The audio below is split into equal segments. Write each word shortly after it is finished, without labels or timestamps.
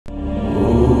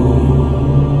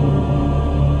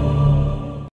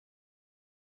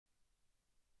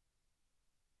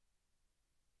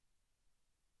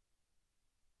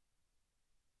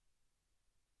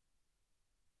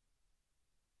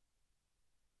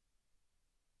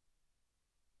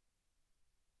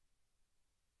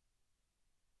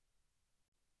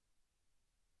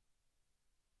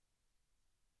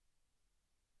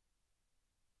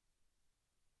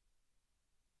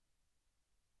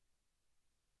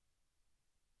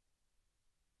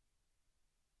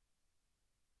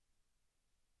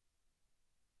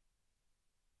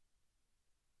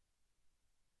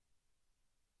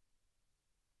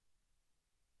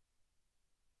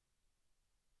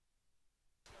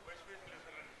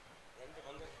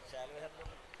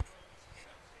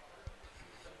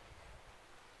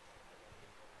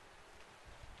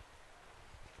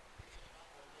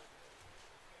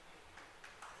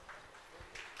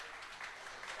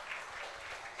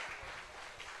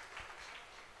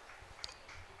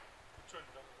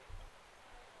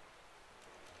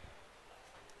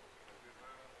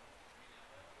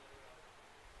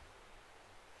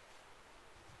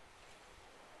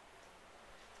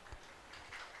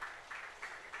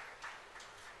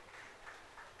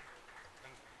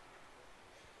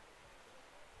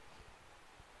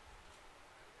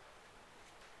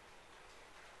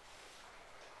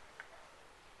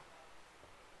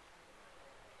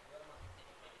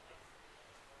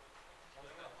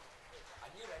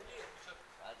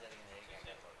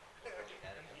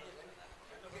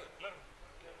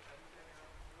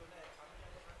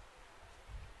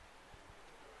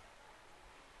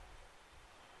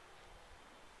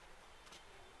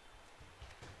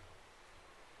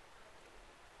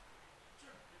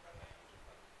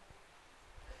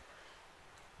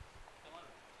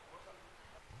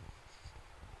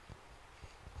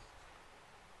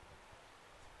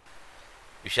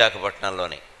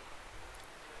విశాఖపట్నంలోని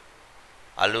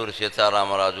అల్లూరి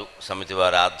సీతారామరాజు సమితి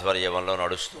వారి ఆధ్వర్యంలో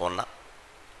నడుస్తూ ఉన్న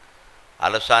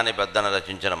అలసాని పెద్దన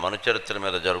రచించిన మను చరిత్ర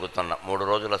మీద జరుగుతున్న 3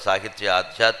 రోజుల సాహిత్య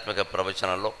ఆధ్యాత్మిక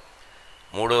ప్రవచనంలో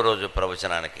 3వ రోజు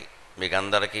ప్రవచనానికి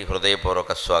మీకందరికీ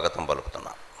హృదయపూర్వక స్వాగతం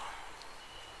పలుకుతున్నాను.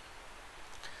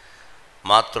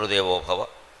 మాతృదేవోభవ.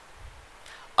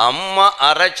 అమ్మ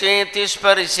అరచేతి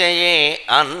స్పర్శయే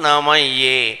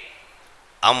అన్నమయ్యే,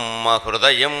 అమ్మ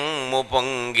హృదయము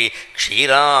పొంగి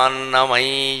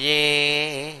క్షీరాన్నమయ్యే.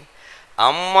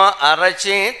 అమ్మ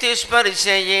అరచేతి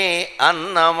స్పర్శయే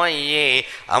అన్నమయ్యే,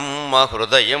 అమ్మ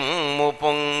హృదయము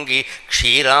పొంగి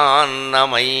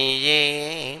క్షీరాన్నమయ్యే.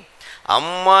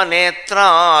 అమ్మ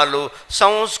నేత్రాలు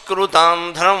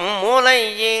సంస్కృతాంధ్రములయ్యే,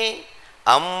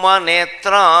 అమ్మ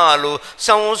నేత్రాలు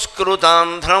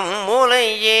సంస్కృతాంధ్రములయ్యే.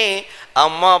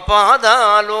 అమ్మ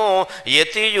పాదాలు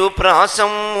యతియు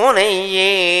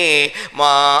ప్రాసమ్మునయ్యే,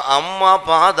 మా అమ్మ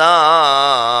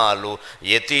పాదాలు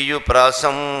యతియు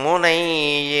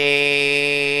ప్రాసమ్మునయ్యే.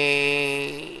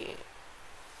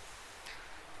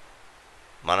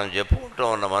 మనం చెప్పుకుంటూ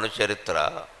ఉన్న మను చరిత్ర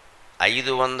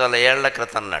 500 ఏళ్ల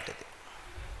క్రితం నాటిది.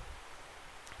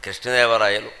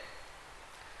 కృష్ణదేవరాయలు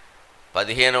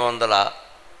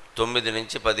 1509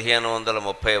 నుంచి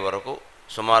 1530 వరకు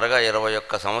సుమారుగా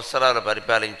 21 సంవత్సరాలు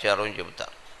పరిపాలించారు అని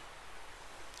చెబుతారు.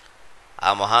 ఆ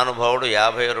మహానుభావుడు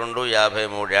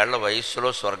 52-53 ఏళ్ల వయస్సులో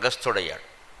స్వర్గస్థుడయ్యాడు.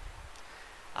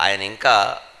 ఆయన ఇంకా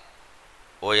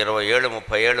ఓ 20 ఏళ్ళు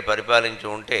 30 ఏళ్ళు పరిపాలించి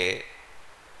ఉంటే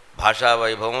భాషా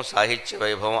వైభవం, సాహిత్య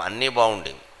వైభవం అన్నీ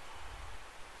బాగుండేవి.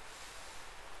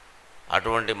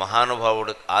 అటువంటి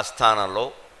మహానుభావుడు ఆస్థానంలో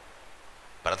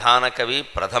ప్రధాన కవి,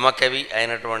 ప్రథమ కవి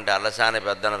అయినటువంటి అలసాని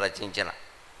పెద్దన రచించిన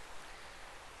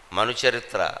మను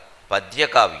చరిత్ర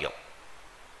పద్యకావ్యం.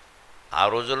 ఆ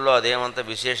రోజుల్లో అదేమంత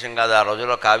విశేషం కాదు. ఆ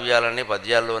రోజుల్లో కావ్యాలన్నీ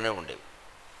పద్యాల్లోనే ఉండేవి.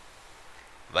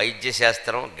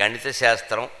 వైద్యశాస్త్రం, గణిత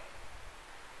శాస్త్రం,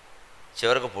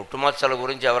 చివరికి పుట్టుమచ్చల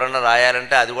గురించి ఎవరన్నా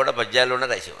రాయాలంటే అది కూడా పద్యాల్లోనే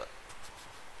రాసేవారు.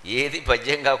 ఏది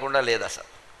పద్యం కాకుండా లేదు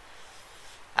అసలు.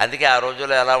 అందుకే ఆ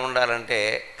రోజుల్లో ఎలా ఉండాలంటే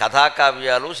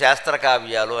కథాకావ్యాలు,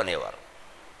 శాస్త్రకావ్యాలు అనేవారు.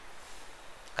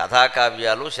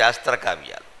 కథాకావ్యాలు,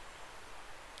 శాస్త్రకావ్యాలు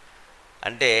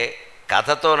అంటే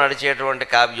కథతో నడిచేటువంటి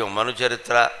కావ్యం మను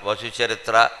చరిత్ర, వసు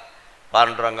చరిత్ర,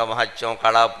 పాండురంగ మహత్యం,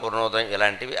 కళాపూర్ణోదయం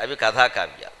ఇలాంటివి అవి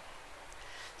కథాకావ్యాలు.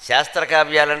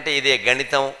 శాస్త్రకావ్యాలంటే ఇదే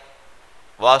గణితం,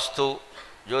 వాస్తు,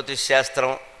 జ్యోతిష్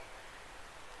శాస్త్రం,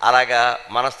 అలాగా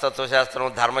మనస్తత్వశాస్త్రం,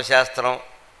 ధర్మశాస్త్రం,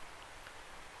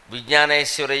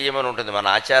 విజ్ఞానేశ్వరయ్యం అని ఉంటుంది మన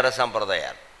ఆచార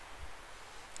సంప్రదాయాలు.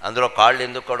 అందులో కాళ్ళు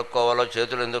ఎందుకు కడుక్కోవాలో,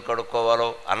 చేతులు ఎందుకు కడుక్కోవాలో,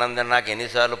 అన్నం తిన్నాక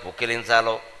ఎన్నిసార్లు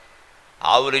పుక్కిలించాలో,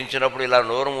 ఆవులించినప్పుడు ఇలా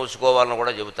నోరు మూసుకోవాలని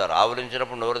కూడా చెబుతారు.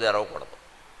 ఆవులించినప్పుడు నోరు తెరవకూడదు.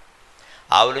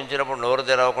 ఆవులించినప్పుడు నోరు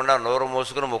తెరవకుండా నోరు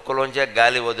మూసుకుని ముక్కులోంచే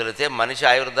గాలి వదిలితే మనిషి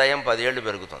ఆయుర్దాయం 10 ఏళ్ళు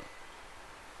పెరుగుతుంది.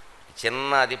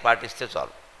 చిన్న అది పాటిస్తే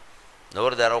చాలు,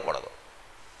 నోరు తెరవకూడదు.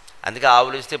 అందుకే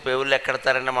ఆవులిస్తే పేవులు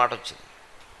ఎక్కడతారనే మాట వచ్చింది.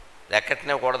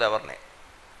 ఎక్కట్నేకూడదు ఎవరిని.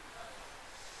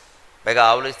 పైగా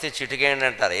ఆవులిస్తే చిటికేయండి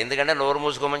అంటారు. ఎందుకంటే నోరు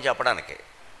మూసుకోమని చెప్పడానికి.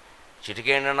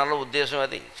 చిటికేయండి అన్నలో ఉద్దేశం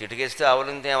అది. చిటికేస్తే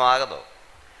ఆవులింతే ఏం ఆగదు.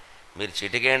 మీరు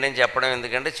చిటికేయండి అని చెప్పడం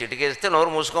ఎందుకంటే చిటికేస్తే నోరు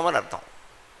మూసుకోమని అర్థం.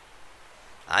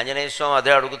 ఆంజనేయ స్వామి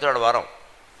అదే అడుగుతాడు వరం.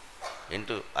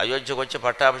 ఇంటూ అయోధ్యకు వచ్చి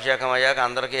పట్టాభిషేకం అయ్యాక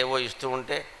అందరికీ ఏవో ఇస్తూ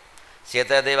ఉంటే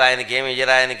సీతాదేవి ఆయనకేమి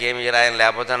ఇయ్యరా, ఆయన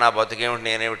లేకపోతే నా బతుకేమిటి,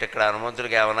 నేనేమిటి ఇక్కడ,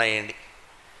 హనుమంతుడికి ఏమైనా వేయండి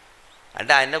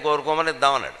అంటే ఆయన్నే కోరుకోమని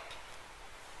ఇద్దామన్నాడు.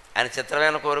 ఆయన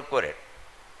చిత్రమైన కోరిక కోరాడు.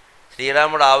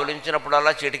 శ్రీరాముడు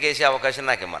ఆవులించినప్పుడల్లా చిటికేసే అవకాశం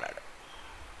నాకు ఇమ్మన్నాడు.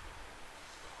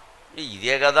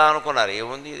 ఇదే కదా అనుకున్నారు.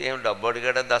 ఏముంది, ఇదేం డబ్బు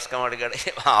అడిగాడా దశకం అడిగాడా,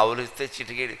 ఆవులు ఇస్తే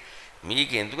చిటికేడి,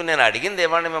 మీకు ఎందుకు, నేను అడిగింది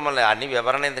ఇవ్వండి మిమ్మల్ని, అన్ని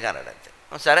వివరణ ఎందుకు అన్నాడు. అంతే.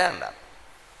 సరే అన్నారు.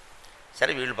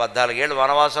 సరే వీళ్ళు 14 ఏళ్ళు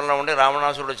వనవాసంలో ఉండి,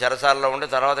 రావణాసురుడు చెరసాలలో ఉండి,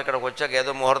 తర్వాత ఇక్కడికి వచ్చాక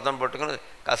ఏదో ముహూర్తం పెట్టుకుని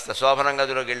కాస్త శోభనం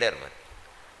గదిలోకి వెళ్ళారు. మరి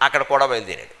అక్కడ కూడా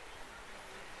బయలుదేరాడు.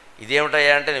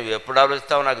 ఇదేమిటయ్యా అంటే, నువ్వు ఎప్పుడు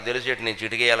ఆలోచిస్తావు నాకు తెలిసేటి, నేను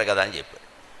చిటికేయాలి కదా అని చెప్పాడు.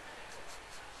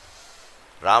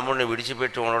 రాముడిని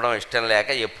విడిచిపెట్టి ఉండడం ఇష్టం లేక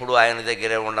ఎప్పుడూ ఆయన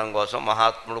దగ్గరే ఉండడం కోసం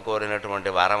మహాత్ముడు కోరినటువంటి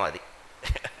వరం అది.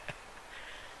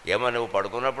 ఏమో నువ్వు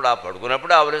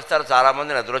పడుకున్నప్పుడు ఆవులిస్తారు,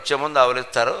 చాలామంది నిద్రొచ్చే ముందు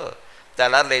ఆవులిస్తారు,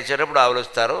 తెల్లారు లేచేటప్పుడు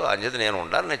ఆవులిస్తారు, అంచేది నేను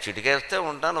ఉండాలి, నేను చిటికేస్తే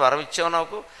ఉంటాను, వరం ఇచ్చావు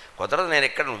నాకు, కుదరదు, నేను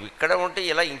ఇక్కడ, నువ్వు ఇక్కడ ఉంటే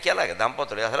ఇలా ఇంకేలాగే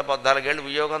దంపతులు, అసలు 14 ఏళ్ళు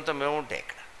వియోగంతో మేము ఉంటే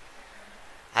ఇక్కడ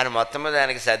ఆయన మొత్తం మీద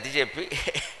ఆయనకి సర్ది చెప్పి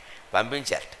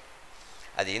పంపించారట.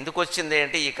 అది ఎందుకు వచ్చింది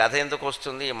అంటే, ఈ కథ ఎందుకు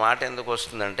వస్తుంది, ఈ మాట ఎందుకు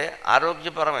వస్తుందంటే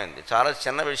ఆరోగ్యపరమైంది, చాలా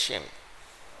చిన్న విషయం.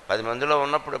 10 మందిలో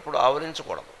ఉన్నప్పుడు ఎప్పుడు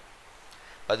ఆవరించకూడదు.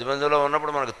 10 మందిలో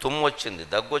ఉన్నప్పుడు మనకు తుమ్ము వచ్చింది,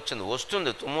 దగ్గు వచ్చింది,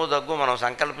 వస్తుంది తుమ్ము దగ్గు, మనం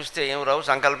సంకల్పిస్తే ఏం రావు,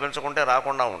 సంకల్పించకుంటే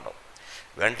రాకుండా ఉండవు.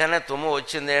 వెంటనే తుమ్ము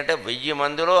వచ్చింది అంటే 1000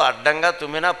 మందిలో అడ్డంగా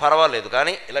తుమ్మినా పర్వాలేదు,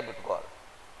 కానీ ఇలా పెట్టుకోవాలి.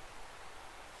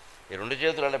 ఈ 2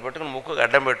 చేతులు ఇలా పెట్టుకుని ముక్కుకు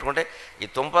అడ్డం పెట్టుకుంటే ఈ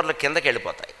తుంపర్లు కిందకి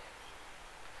వెళ్ళిపోతాయి.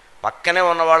 పక్కనే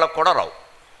ఉన్న వాళ్ళకు కూడా రావు,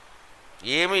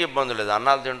 ఏమీ ఇబ్బంది లేదు.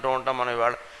 అన్నాలు తింటూ ఉంటాం మనం,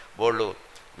 ఇవాళ బోళ్ళు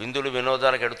విందులు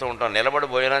వినోదాలకు ఎడుతూ ఉంటాం, నిలబడి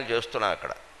భోజనాలు చేస్తున్నాం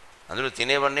అక్కడ, అందులో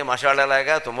తినేవన్నీ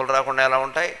మసాలాలాగా తుమ్ములు రాకుండా ఎలా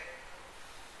ఉంటాయి.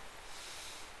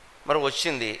 మరి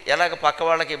వచ్చింది ఎలాగ పక్క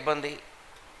వాళ్ళకి ఇబ్బంది,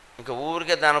 ఇంకా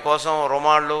ఊరికే దానికోసం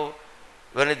రుమాళ్ళు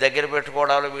ఇవన్నీ దగ్గర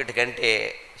పెట్టుకోవడాలు, వీటికంటే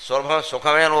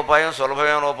సుఖమైన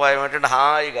ఉపాయం ఏంటంటే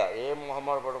హాయిగా ఏం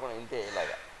మొహమ్మాడు పడుకుని ఇంతే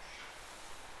ఇలాగా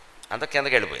అంత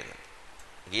కిందకి వెళ్ళిపోయింది,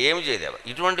 ఏమి చేయదేవ.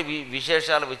 ఇటువంటి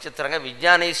విశేషాలు విచిత్రంగా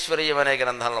విజ్ఞానేశ్వర్యం అనే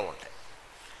గ్రంథంలో ఉంటాయి.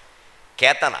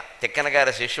 కేతన, తిక్కన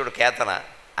గారి శిష్యుడు కేతన,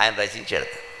 ఆయన రచించాడు.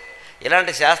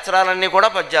 ఇలాంటి శాస్త్రాలన్నీ కూడా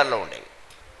పద్యాల్లో ఉండేవి.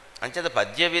 అంచేత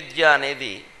పద్య విద్య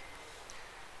అనేది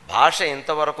భాష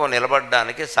ఇంతవరకు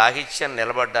నిలబడ్డానికి, సాహిత్యం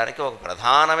నిలబడ్డానికి ఒక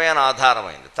ప్రధానమైన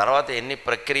ఆధారమైంది. తర్వాత ఎన్ని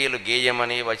ప్రక్రియలు,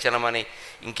 గేయమని, వచనమని,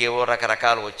 ఇంకేవో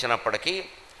రకరకాలు వచ్చినప్పటికీ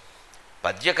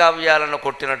పద్యకావ్యాలను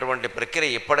కొట్టినటువంటి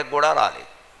ప్రక్రియ ఇప్పటికి కూడా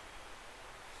రాలేదు.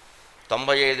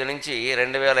 95 నుంచి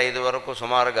 2005 వరకు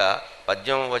సుమారుగా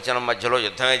పద్యం వచనం మధ్యలో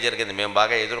యుద్ధమే జరిగింది. మేము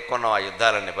బాగా ఎదుర్కొన్నాం ఆ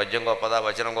యుద్ధాలన్నీ. పద్యం గొప్పదా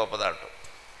వచనం గొప్పదా అంటూ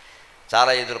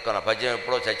చాలా ఎదుర్కొన్నాం. పద్యం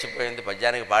ఎప్పుడో చచ్చిపోయింది,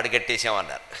 పద్యానికి పాడి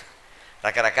కట్టేసామన్నారు,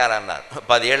 రకరకాలు అన్నారు.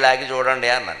 10 ఏళ్ళు ఆగి చూడండి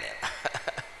అన్నాను నేను.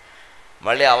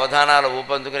 మళ్ళీ అవధానాలు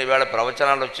ఊపందుకుని ఇవాళ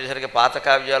ప్రవచనాలు వచ్చేసరికి పాత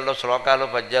కావ్యాల్లో శ్లోకాలు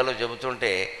పద్యాలు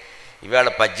చెబుతుంటే ఇవాళ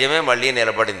పద్యమే మళ్ళీ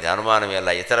నిలబడింది. అనుమానం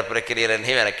ఎలా, ఇతర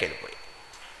ప్రక్రియలన్నీ వెనక్కి వెళ్ళిపోయి.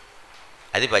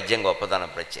 అది పద్యం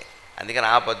గొప్పదనం ప్రత్యేకం. అందుకని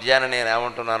ఆ పద్యాన్ని నేను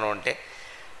ఏమంటున్నాను అంటే,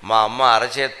 మా అమ్మ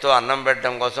అరచేత్తో అన్నం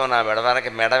పెట్టడం కోసం నా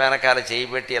మెడ వెనకాల చేయి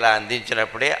పెట్టి ఇలా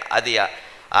అందించినప్పుడే అది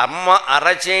అమ్మ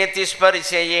అరచేతి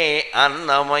స్పరిశయే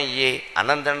అన్నమయ్యే.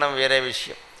 అన్నం తినడం వేరే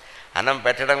విషయం, అన్నం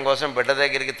పెట్టడం కోసం బిడ్డ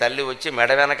దగ్గరికి తల్లి వచ్చి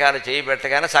మెడ వెనకాల చేయి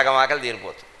పెట్టగానే సగం ఆకలి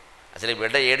తీరిపోతుంది. అసలు ఈ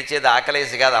బిడ్డ ఏడిచేది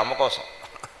ఆకలేసి కాదు, అమ్మ కోసం.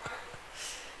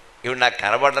 ఇవి నాకు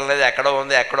కనబడడం లేదు, ఎక్కడో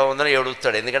ఉందని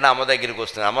ఏడుస్తాడు. ఎందుకంటే అమ్మ దగ్గరికి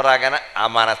వస్తుంది. అమ్మ రాగానే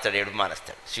మానేస్తాడు, ఏడుపు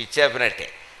మానేస్తాడు, స్విచ్ ఆపినట్టే.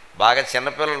 బాగా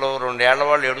చిన్నపిల్లలు 2 ఏళ్ల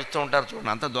వాళ్ళు ఏడుస్తూ ఉంటారు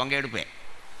చూడండి, అంతా దొంగ ఏడిపోయి.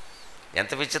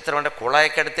 ఎంత విచిత్రం అంటే, కుళాయి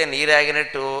కడితే నీరు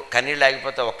ఆగినట్టు కన్నీళ్ళు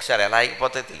ఆగిపోతాయి, ఒక్కసారి ఎలా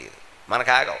ఆగిపోతాయో తెలియదు,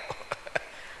 మనకు ఆగవు.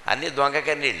 అన్నీ దొంగ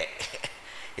కన్నీళ్ళే.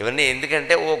 ఇవన్నీ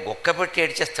ఎందుకంటే ఓ గుక్క పెట్టి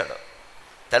ఏడ్చేస్తాడు.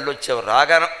 తల్లి వచ్చేవారు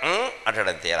రాగానే అంటాడు,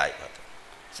 అంతే ఎలా ఆగిపోతాడు.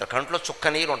 అసలు కంట్లో చుక్క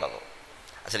నీరు ఉండదు.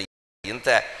 అసలు ఇంత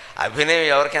అభినయం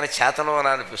ఎవరికైనా చేతనం అని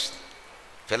అనిపిస్తుంది.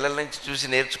 పిల్లల నుంచి చూసి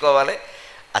నేర్చుకోవాలి,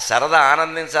 ఆ సరదా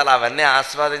ఆనందించాలి, అవన్నీ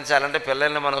ఆస్వాదించాలంటే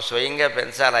పిల్లల్ని మనం స్వయంగా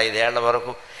పెంచాలి. 5 ఏళ్ల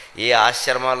వరకు ఏ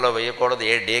ఆశ్రమాల్లో వేయకూడదు,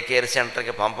 ఏ డే కేర్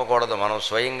సెంటర్కి పంపకూడదు, మనం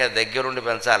స్వయంగా దగ్గరుండి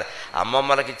పెంచాలి.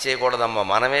 అమ్మమ్మలకి ఇచ్చేయకూడదమ్మా,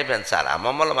 మనమే పెంచాలి.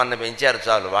 అమ్మమ్మలు మన పెంచారు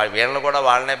చాలు, వీళ్ళని కూడా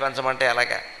వాళ్ళనే పెంచమంటే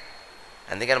ఎలాగా?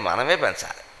 అందుకని మనమే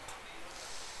పెంచాలి.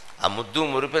 ఆ ముద్దు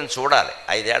మురిపిని చూడాలి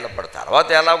 5 ఏళ్ల పడి. తర్వాత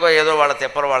ఎలాగో ఏదో వాళ్ళ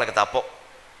తిప్పలు వాళ్ళకి తప్పవు.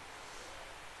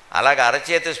 అలాగే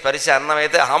అరచేతి స్పరిశ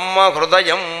అన్నమైతే అమ్మ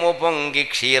హృదయం పొంగి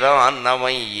క్షీరం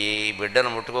అన్నమయ్యి. బిడ్డను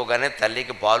ముట్టుకోగానే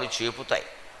తల్లికి పాలు చేపుతాయి.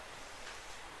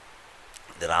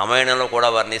 ఇది రామాయణంలో కూడా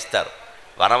వర్ణిస్తారు.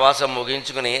 వనవాసం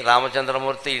ముగించుకుని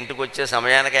రామచంద్రమూర్తి ఇంటికి వచ్చే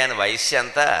సమయానికి ఆయన వయస్సు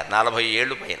అంతా 40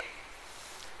 ఏళ్ళు పైన.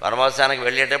 వనవాసానికి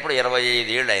వెళ్ళేటప్పుడు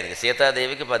 25 ఏళ్ళు ఆయనకి,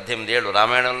 సీతాదేవికి 18 ఏళ్ళు.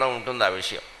 రామాయణంలో ఉంటుంది ఆ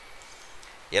విషయం.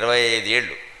 25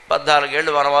 ఏళ్ళు, 14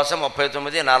 ఏళ్ళు వనవాసం,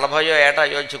 39, 40వ ఏట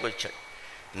అయోధ్యకు వచ్చాడు.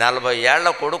 40 ఏళ్ల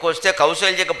కొడుకు వస్తే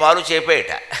కౌశల్యకి పాలు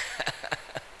చేపేయట.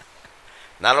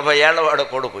 40 ఏళ్ల వాడు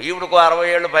కొడుకు, ఈవిడకు 60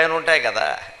 ఏళ్ళు పైన ఉంటాయి కదా,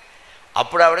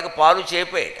 అప్పుడు ఆవిడకి పాలు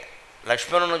చేపేయట.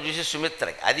 లక్ష్మణుని చూసి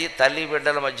సుమిత్రకి. అది తల్లి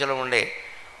బిడ్డల మధ్యలో ఉండే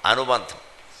అనుబంధం.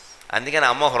 అందుకని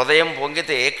అమ్మ హృదయం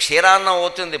పొంగితే క్షీరాన్నం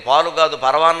అవుతుంది, పాలు కాదు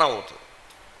పరవాన్నం అవుతుంది.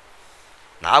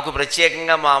 నాకు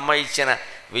ప్రత్యేకంగా మా అమ్మ ఇచ్చిన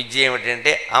విద్య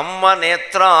ఏమిటంటే అమ్మ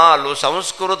నేత్రాలు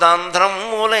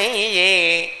సంస్కృతాంధ్రములయ్యే.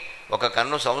 ఒక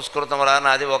కన్ను సంస్కృతంరా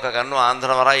నాది, ఒక కన్ను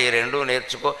ఆంధ్రంరా, ఈ రెండూ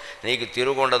నేర్చుకో, నీకు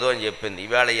తిరుగుండదు అని చెప్పింది.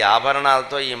 ఇవాళ ఈ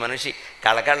ఆభరణాలతో ఈ మనిషి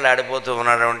కళకళలాడిపోతూ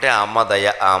ఉన్నాడు అంటే ఆ అమ్మ దయ,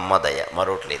 ఆ అమ్మ దయ,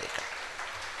 మరొకట్లేదు ఇక్కడ.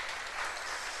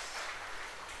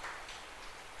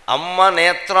 అమ్మ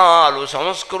నేత్రాలు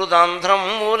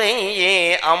సంస్కృతాంధ్రములయ్యే,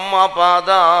 అమ్మ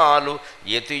పాదాలు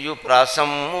యతియు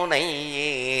ప్రాసమ్మునయ్యే.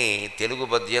 తెలుగు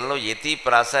పద్యంలో యతి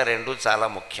ప్రాస రెండు చాలా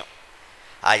ముఖ్యం.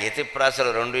 ఆ యతి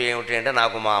ప్రాసలు రెండు ఏమిటి అంటే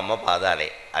నాకు మా అమ్మ పాదాలే,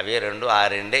 అవే రెండు, ఆ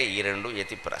రెండే ఈ రెండు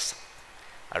యతి ప్రాస.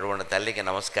 అటువంటి తల్లికి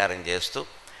నమస్కారం చేస్తూ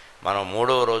మనం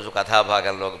 3వ రోజు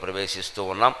కథాభాగంలోకి ప్రవేశిస్తూ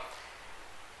ఉన్నాం.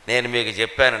 నేను మీకు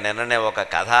చెప్పాను నిన్ననే ఒక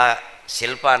కథా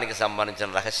శిల్పానికి సంబంధించిన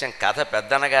రహస్యం. కథ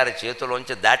పెద్దన్నగారి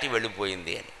చేతిలోంచి దాటి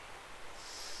వెళ్ళిపోయింది అని.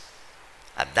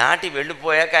 ఆ దాటి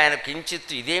వెళ్ళిపోయాక ఆయన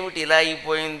కించిత్ ఇదేమిటి ఇలా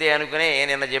అయిపోయింది అనుకునే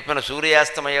నిన్న చెప్పిన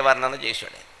సూర్యాస్తమయ వర్ణన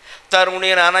చేశాడు.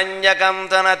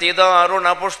 తరుణిరనన్యకంతనతి దారుణ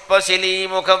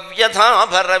పుష్పశిలీముఖ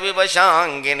వ్యథాభర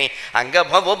వివశాంగిని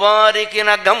అంగభవుబారికి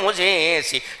నగము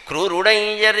చేసి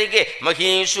క్రూరుడయ్యరిగే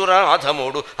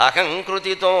మహీషురాధముడు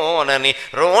అహంకృతితోనని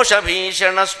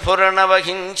రోషభీషణ స్ఫురణ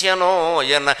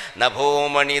వహించనోయన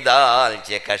నభోమణి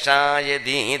దాల్చె కషాయ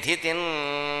దీధితిన్.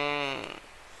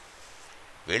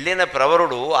 వెళ్ళిన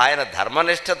ప్రవరుడు ఆయన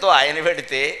ధర్మనిష్టతో ఆయన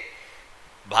వెడితే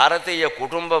భారతీయ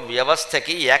కుటుంబ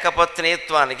వ్యవస్థకి,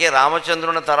 ఏకపత్నిత్వానికి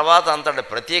రామచంద్రుని తర్వాత అంతటి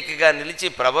ప్రతీకగా నిలిచి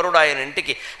ప్రవరుడు ఆయన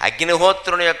ఇంటికి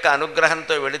అగ్నిహోత్రుని యొక్క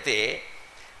అనుగ్రహంతో వెళితే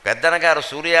పెద్దనగారు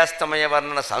సూర్యాస్తమయ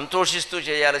వర్ణన సంతోషిస్తూ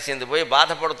చేయాల్సింది పోయి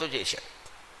బాధపడుతూ చేశాడు.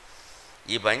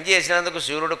 ఈ పని చేసినందుకు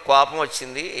సూర్యుడికి కోపం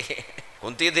వచ్చింది.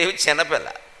 కుంతీదేవి చిన్నపిల్ల,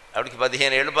 ఆవిడకి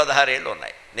 15 ఏళ్ళు 16 ఏళ్ళు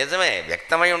ఉన్నాయి. నిజమే,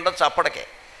 వ్యక్తమై ఉండొచ్చు అప్పటికే.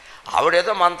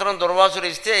 ఆవిడేదో మంత్రం దుర్వాసుడు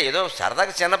ఇస్తే ఏదో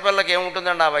సరదాగా చిన్నపిల్లకి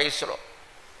ఏముంటుందండి ఆ వయస్సులో,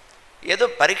 ఏదో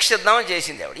పరీక్షిద్దామని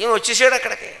చేసింది ఆవిడ. ఈయన వచ్చేసాడు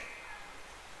అక్కడికి.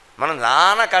 మనం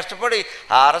నానా కష్టపడి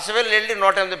ఆ అరసవేలు వెళ్ళి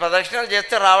 108 ప్రదక్షిణాలు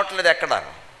చేస్తే రావట్లేదు ఎక్కడ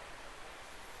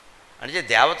అంటే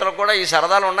దేవతలకు కూడా ఈ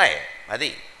సరదాలు ఉన్నాయి. అది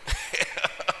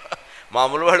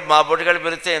మామూలు వాడు మా బొట్టుకెళ్ళి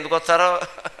పిలిస్తే ఎందుకు వస్తారో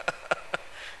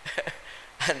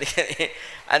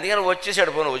అందుకని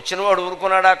వచ్చేసాడు. పోను వచ్చినవాడు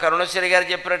ఊరుకున్నాడు. ఆ కరుణశ్రీ గారు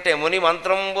చెప్పినట్టే ముని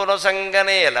మంత్రంబున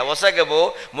సంగనేల ఒసగబో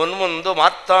మున్ముందు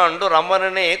మాత్తాండు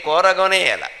రమ్మననే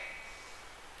కోరగనేల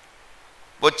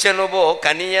వచ్చెనుబో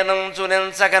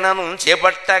కనియనంచునెంచగనను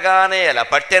చేపట్టగానేల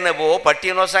పట్టెనబో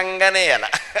పట్టినొసంగనేల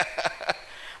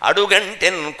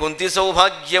అడుగంటెన్ కుంతి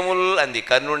సౌభాగ్యముల్ అంది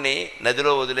కర్ణుణ్ణి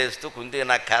నదిలో వదిలేస్తూ. కుంతి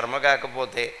నాకు కర్మ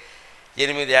కాకపోతే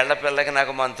 8 ఏళ్ల పిల్లకి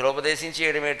నాకు మంత్రోపదేశం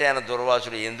చేయడమేంటి ఆయన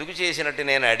దుర్వాసుడు ఎందుకు చేసినట్టు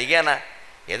నేను అడిగానా?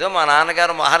 ఏదో మా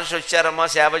నాన్నగారు మహర్షి వచ్చారమ్మా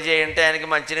సేవ చేయంటే ఆయనకి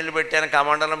మంచినీళ్ళు పెట్టాను,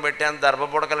 కమండలం పెట్టాను,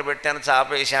 దర్భపుడకలు పెట్టాను,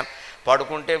 చాపేశాను,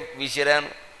 పడుకుంటే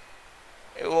విసిరాను.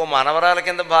 ఓ మనవరాల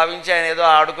కింద భావించి ఆయన ఏదో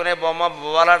ఆడుకునే బొమ్మ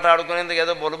బువ్వాలాట ఆడుకునేందుకు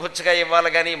ఏదో బొలుబుచ్చగా ఇవ్వాలి,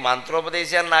 కానీ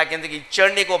మంత్రోపదేశాలు నాకెందుకు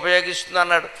ఇచ్చాడు, నీకు ఉపయోగిస్తుంది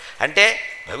అన్నాడు. అంటే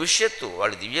భవిష్యత్తు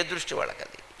వాళ్ళ దివ్య దృష్టి వాళ్ళకి.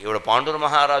 అది ఈవిడ పాండుర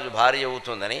మహారాజు భార్య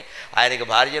అవుతుందని, ఆయనకి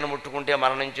భార్యను ముట్టుకుంటే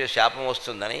మరణించే శాపం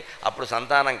వస్తుందని, అప్పుడు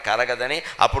సంతానం కలగదని,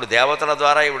 అప్పుడు దేవతల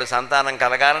ద్వారా ఈవిడ సంతానం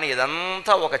కలగాలని,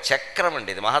 ఇదంతా ఒక చక్రం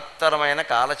అండి. ఇది మహత్తరమైన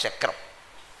కాలచక్రం.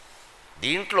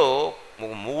 దీంట్లో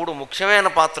 3 ముఖ్యమైన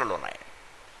పాత్రలు ఉన్నాయి.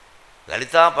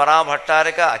 లలితా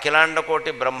పరాభట్టారిక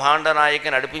అఖిలాండకోటి బ్రహ్మాండ నాయకి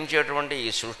నడిపించేటువంటి ఈ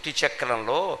సృష్టి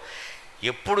చక్రంలో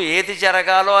ఎప్పుడు ఏది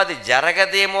జరగాలో అది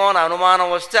జరగదేమో అని అనుమానం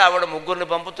వస్తే ఆవిడ 3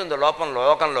 పంపుతుంది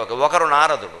లోకంలోకి. 1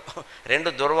 నారదుడు,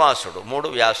 2 దుర్వాసుడు, 3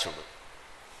 వ్యాసుడు.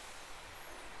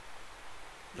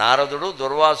 నారదుడు,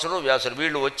 దుర్వాసుడు, వ్యాసుడు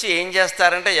వీళ్ళు వచ్చి ఏం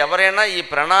చేస్తారంటే ఎవరైనా ఈ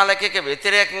ప్రణాళికకి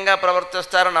వ్యతిరేకంగా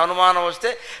ప్రవర్తిస్తారని అనుమానం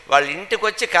వస్తే వాళ్ళ ఇంటికి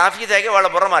వచ్చి కాఫీ తాగి వాళ్ళ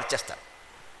బుర్ర మార్చేస్తారు.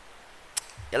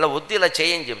 ఇలా వద్దు ఇలా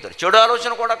చేయని చెబుతారు. చెడు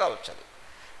ఆలోచన కూడా కావచ్చు. అది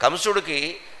కంసుడికి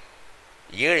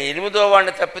 8వ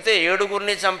వాడిని తప్పితే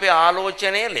 7గురిని చంపే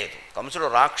ఆలోచనే లేదు. కంసుడు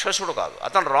రాక్షసుడు కాదు,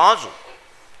 అతను రాజు.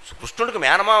 కృష్ణుడికి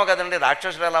మేనమావ కదండి,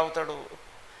 రాక్షసుడు ఎలా అవుతాడు?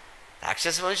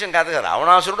 రాక్షస వంశం కాదు కదా.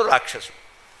 రావణాసురుడు రాక్షసుడు,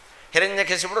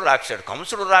 హిరణ్యకశిపుడు రాక్షసుడు.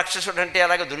 కంసుడు రాక్షసుడు అంటే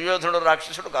అలాగే దుర్యోధనుడు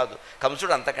రాక్షసుడు కాదు.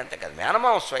 కంసుడు అంతకంటే కాదు,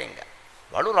 మేనమావ స్వయంగా.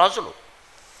 వాళ్ళు రాజులు.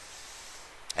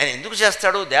 ఆయన ఎందుకు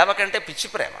చేస్తాడు? దేవకంటే పిచ్చి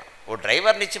ప్రేమ. ఓ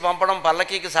డ్రైవర్ని ఇచ్చి పంపడం,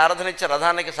 పల్లకీకి సారథనిచ్చి,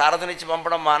 రథానికి సారథనిచ్చి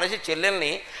పంపడం మానేసి చెల్లెల్ని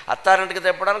అత్తారింటికి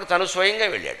తెప్పడానికి తను స్వయంగా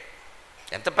వెళ్ళాడు.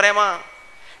 ఎంత ప్రేమ!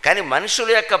 కానీ మనుషుల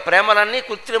యొక్క ప్రేమలన్నీ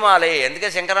కృత్రిమాలే.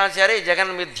 అందుకే శంకరాచార్య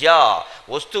జగన్ మిథ్యా,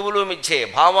 వస్తువులు మిథ్యే,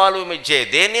 భావాలు మిథ్యే,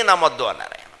 దేన్ని నమ్మొద్దు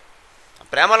అన్నారు ఆయన.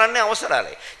 ప్రేమలన్నీ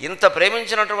అవసరాలే. ఇంత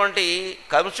ప్రేమించినటువంటి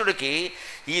కంసుడికి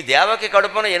ఈ దేవకి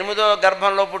కడుపున 8వ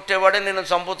గర్భంలో పుట్టేవాడే నిన్ను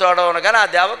చంపుతాడో అనగానే ఆ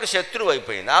దేవకి శత్రువు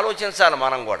అయిపోయింది. ఆలోచించాలి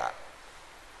మనం కూడా.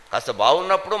 కాస్త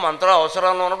బాగున్నప్పుడు మంత్రం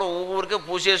అవసరంలో ఉన్నప్పుడు ఊరికే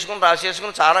పూసేసుకుని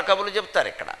రాసేసుకుని చాలా కబుర్లు చెప్తారు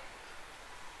ఇక్కడ.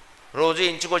 రోజు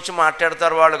ఇంచుకొచ్చి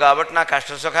మాట్లాడతారు వాళ్ళు కాబట్టి నా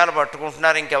కష్ట సుఖాలు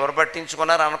పట్టుకుంటున్నారు, ఇంకెవరు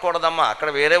పట్టించుకున్నారు అనకూడదమ్మా. అక్కడ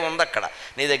వేరే ఉంది. అక్కడ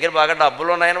నీ దగ్గర బాగా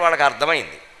డబ్బులు ఉన్నాయని వాళ్ళకి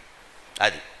అర్థమైంది.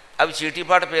 అవి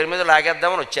చీటీపాట పేరు మీద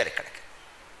లాగేద్దామని వచ్చారు ఇక్కడికి.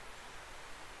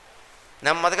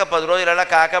 నెమ్మదిగా 10 రోజులు ఎలా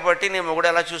కాకబట్టి నీ మొగుడు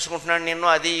ఎలా చూసుకుంటున్నాడు నిన్ను,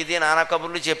 అది ఇది నానా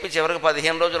కబుర్లు చెప్పి చివరికి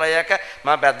 15 రోజులు అయ్యాక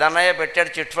మా పెద్దన్నయ్య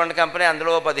పెట్టాడు చిట్ ఫండ్ కంపెనీ,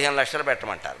 అందులో 15 లక్షలు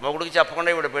పెట్టమంటారు. మొగుడికి చెప్పకుండా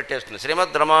ఇవిడ పెట్టేస్తుంది.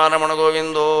 శ్రీమద్ రమారమణ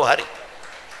గోవిందో హరి.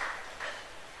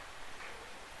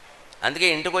 అందుకే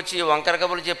ఇంటికి వచ్చి వంకర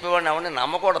కబుర్లు చెప్పేవాడిని ఎవరిని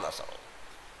నమ్మకూడదు అసలు.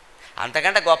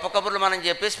 అంతకంటే గొప్ప కబుర్లు మనం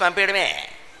చెప్పేసి పంపేయడమే.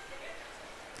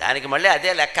 దానికి మళ్ళీ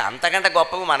అదే లెక్క. అంతకంటే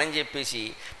గొప్పవి మనం చెప్పేసి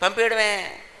పంపేయడమే.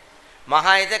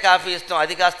 మహా అయితే కాఫీ ఇస్తాం,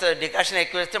 అది కాస్త డికాషన్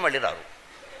ఎక్కువ ఇస్తే మళ్ళీ రారు.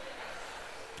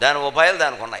 దాని ఉపాయాలు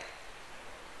దానికి ఉన్నాయి.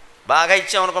 బాగా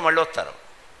ఇచ్చామనుకో మళ్ళీ వస్తారు.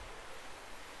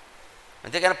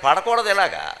 అంతేకాని పడకూడదు.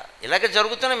 ఇలాగే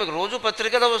జరుగుతున్నాయి. మీకు రోజు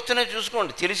పత్రికలో వస్తున్నాయి,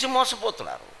 చూసుకోండి. తెలిసి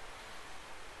మోసపోతున్నారు.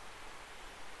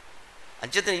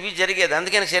 అంచేత ఇవి జరిగేది.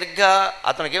 అందుకని సరిగ్గా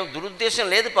అతనికి ఏం దురుద్దేశం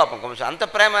లేదు పాపం. కొంచెం అంత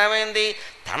ప్రేమ ఏమైంది,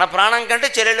 తన ప్రాణం కంటే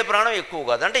చెల్లెళ్ళ ప్రాణం ఎక్కువ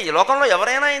కాదు. అంటే ఈ లోకంలో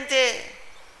ఎవరైనా ఇంతే.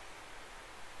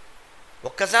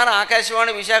 ఒక్కసారి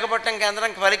ఆకాశవాణి విశాఖపట్నం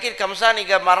కేంద్రం పలికి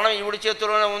కంసానికి మరణం ఈవిడి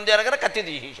చేతుల్లోనే ఉంది అనగా కత్తి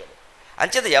తీసేశాడు.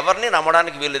 అంచేత ఎవరిని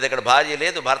నమ్మడానికి వీల్లేదు. ఇక్కడ భార్య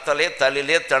లేదు, భర్త లేదు, తల్లి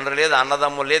లేదు, తండ్రి లేదు,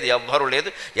 అన్నదమ్ములు లేదు, ఎవ్వరూ లేదు.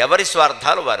 ఎవరి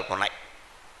స్వార్థాలు వారికి ఉన్నాయి.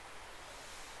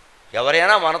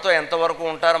 ఎవరైనా మనతో ఎంతవరకు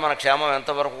ఉంటారో, మన క్షేమం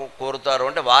ఎంతవరకు కోరుతారో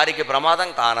అంటే వారికి ప్రమాదం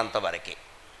కానంత వరకే.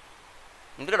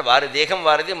 ఎందుకంటే వారి దేహం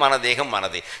వారిది, మన దేహం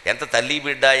మనది. ఎంత తల్లి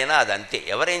బిడ్డ అయినా అది అంతే.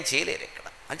 ఎవరేం చేయలేరు ఇక్కడ.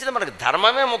 అంచేత మనకి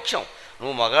ధర్మమే ముఖ్యం.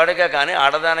 నువ్వు మగాడిగా కానీ,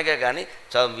 ఆడదానిగా కానీ,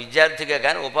 విద్యార్థిగా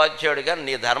కానీ, ఉపాధ్యాయుడిగా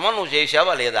నీ ధర్మం నువ్వు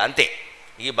చేసావా లేదా అంతే.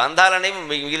 ఈ బంధాలనేవి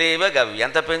మిగిలేవే కావు,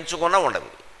 ఎంత పెంచుకున్నా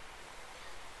ఉండవు.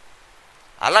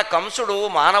 అలా కంసుడు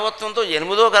మానవత్వంతో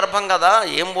 8వ గర్భం కదా,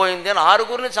 ఏం పోయింది అని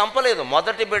 6గురిని చంపలేదు.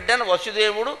 మొదటి బిడ్డను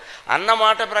వసుదేవుడు అన్న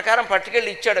మాట ప్రకారం పట్టుకెళ్ళి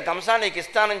ఇచ్చాడు. కంసా నీకు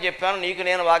ఇస్తానని చెప్పాను, నీకు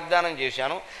నేను వాగ్దానం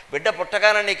చేశాను, బిడ్డ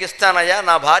పుట్టగానే నీకు ఇస్తానయ్యా,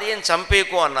 నా భార్యను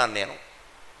చంపేకు అన్నాను నేను,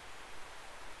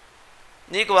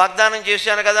 నీకు వాగ్దానం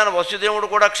చేశాను కదా అని. వసుదేవుడు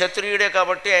కూడా క్షత్రియుడే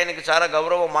కాబట్టి ఆయనకి చాలా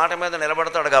గౌరవం, మాట మీద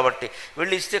నిలబడతాడు కాబట్టి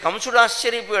వెళ్ళి ఇస్తే కంసుడు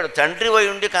ఆశ్చర్యపోయాడు. తండ్రి వై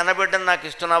ఉండి కన్నబిడ్డను నాకు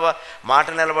ఇస్తున్నావా, మాట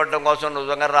నిలబడడం కోసం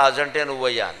నిజంగా రాజు అంటే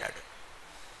నువ్వయ్యా అన్నాడు.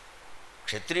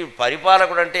 క్షత్రియ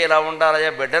పరిపాలకుడు అంటే ఇలా ఉండాలయ్యా,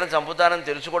 బిడ్డను చంపుతానని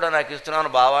తెలుసు కూడా నాకు ఇస్తున్నాను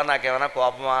బావా, నాకేమైనా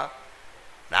కోపమా,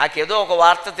 నాకేదో ఒక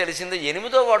వార్త తెలిసింది,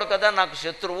 8వ వాడు కదా నాకు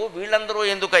శత్రువు, వీళ్ళందరూ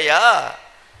ఎందుకయ్యా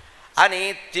అని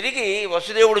తిరిగి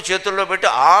వసుదేవుడు చేతుల్లో పెట్టి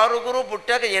 6గురు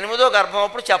పుట్టాక 8వ గర్భం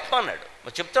అప్పుడు చెప్పన్నాడు.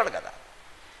 చెప్తాడు కదా.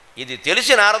 ఇది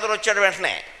తెలిసి నారదుడు వచ్చాడు.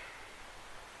 వెంటనే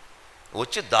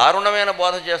వచ్చి దారుణమైన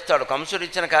బోధ చేస్తాడు. కంసుడు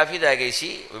ఇచ్చిన కాఫీ తాగేసి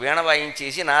వీణ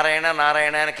వాయించేసి నారాయణ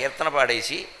నారాయణ అని కీర్తన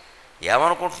పాడేసి,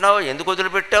 ఏమనుకుంటున్నావు, ఎందుకు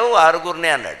వదిలిపెట్టావు 6గురినే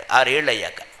అన్నాడు 6 ఏళ్ళు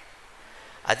అయ్యాక.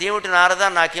 అదేమిటి నారద,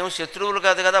 నాకేమో శత్రువులు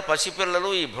కాదు కదా,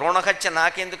 పసిపిల్లలు, ఈ భ్రూణహత్య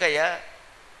నాకెందుకయ్యా,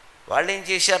 వాళ్ళు ఏం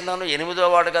చేశారు నన్ను, 8వ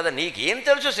వాడు కదా, నీకేం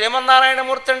తెలుసు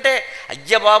శ్రీమన్నారాయణమూర్తి అంటే,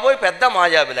 అయ్య బాబోయ్ పెద్ద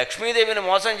మాయావి, లక్ష్మీదేవిని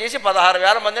మోసం చేసి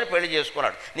 16,000 మందిని పెళ్లి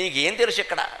చేసుకున్నాడు, నీకేం తెలుసు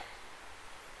ఇక్కడ.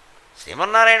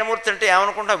 శ్రీమన్నారాయణమూర్తి అంటే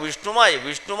ఏమనుకుంటా, విష్ణుమాయ.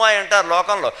 విష్ణుమాయ అంటారు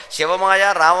లోకంలో, శివమాయ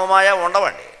రామమాయ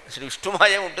ఉండవండి, శ్రీ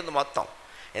విష్ణుమాయ ఉంటుంది మొత్తం.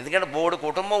 ఎందుకంటే బోర్డు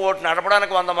కుటుంబం ఓటు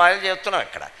నడపడానికి 100 మాయలు చేస్తున్నాం.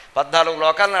 ఇక్కడ 14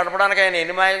 లోకాలు నడపడానికి ఆయన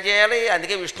ఎన్ని మాయలు చేయాలి,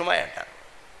 అందుకే విష్ణుమాయ అంటారు.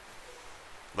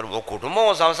 మరి ఓ కుటుంబం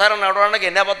ఓ సంసారం నడవడానికి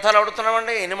ఎన్ని అబద్ధాలు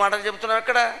ఆడుతున్నామండి, ఎన్ని మాటలు చెబుతున్నాం.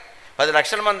 ఇక్కడ 10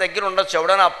 లక్షల మంది దగ్గర ఉండొచ్చు.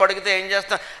 ఎవడైనా అప్పడిగితే ఏం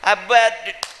చేస్తాం, అబ్బా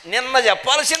నిన్న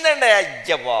చెప్పాల్సిందండి,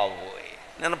 అయ్య బాబోయ్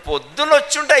నిన్న పొద్దున్న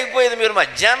వచ్చుంటే అయిపోయేది, మీరు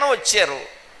మధ్యాహ్నం వచ్చారు.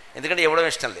 ఎందుకంటే ఇవ్వడం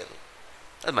ఇష్టం లేదు.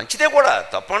 అది మంచిదే కూడా,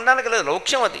 తప్పనడానికి లేదు,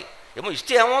 లౌక్యం అది. ఏమో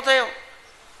ఇస్తే ఏమవుతాయో.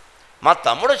 మా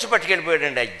తమ్ముడు వచ్చి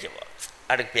పట్టుకెళ్ళిపోయాడండి, అయ్య బాబు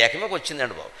ఆడికి పేకమేకి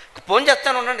వచ్చిందండి బాబు, ఫోన్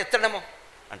చేస్తాను ఉండండి ఇస్తాడేమో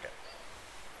అంటాడు.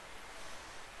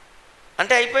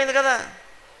 అంటే అయిపోయింది కదా.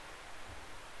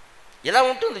 ఇలా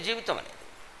ఉంటుంది జీవితం అనేది.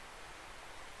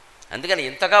 అందుకని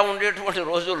ఇంతగా ఉండేటువంటి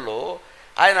రోజుల్లో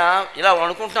ఆయన ఇలా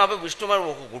అనుకుంటున్నా, విష్ణు మరి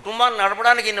ఒక కుటుంబాన్ని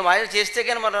నడపడానికి ఇన్ని మాయలు చేస్తే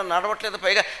కానీ మరి నడవట్లేదు.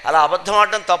 పైగా అలా అబద్ధం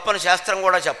ఆడడం తప్పని శాస్త్రం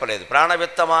కూడా చెప్పలేదు.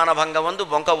 ప్రాణవిత్త మానభంగమందు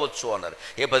బొంకవచ్చు అన్నారు.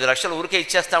 10 లక్షలు ఊరికే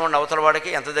ఇచ్చేస్తామండి అవతల వాడికి,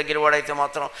 ఎంత దగ్గర వాడైతే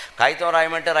మాత్రం. కాగితం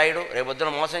రాయమంటే రాయడు.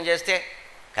 రేపొద్దున మోసం చేస్తే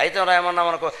కాగితం రాయమన్నాం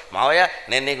అనుకో, మావయ్య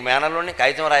నేను నీకు మేనల్లుడిని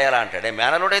కాగితం రాయాలా అంటాడే.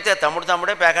 మేనలుడైతే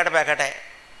తమ్ముడే పేకాటే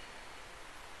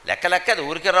లెక్క అది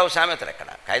ఊరికే రావు సామెతలు. ఎక్కడ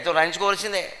కాగితం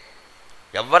రాయించుకోవాల్సిందే.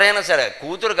 ఎవరైనా సరే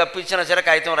కూతురు కప్పించినా సరే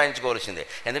కాగితం రాయించుకోవాల్సిందే.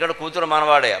 ఎందుకంటే కూతురు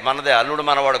మనవాడే, మనదే, అల్లుడు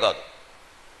మనవాడు కాదు.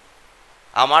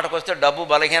 ఆ మాటకు వస్తే డబ్బు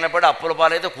బలహీనపడి అప్పుల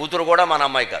పాలైతే కూతురు కూడా మన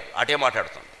అమ్మాయి కాదు, అటే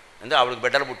మాట్లాడుతుంది. ఎందుకంటే ఆవిడకి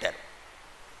బిడ్డలు పుట్టారు.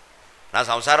 నా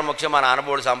సంసారం ముఖ్యం, మా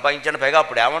నాన్నబోడు సంపాదించాను. పైగా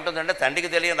అప్పుడు ఏమంటుందంటే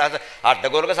తండ్రికి తెలియని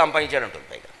అడ్డగోలుగా సంపాదించాడు ఉంటుంది.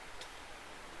 పైగా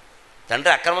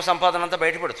తండ్రి అక్రమ సంపాదన అంతా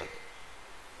బయటపడుతుంది.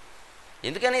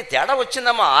 ఎందుకని తేడా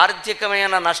వచ్చిందమ్మా.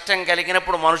 ఆర్థికమైన నష్టం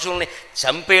కలిగినప్పుడు మనుషుల్ని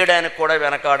చంపేయడానికి కూడా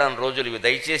వెనకాడని రోజులు ఇవి.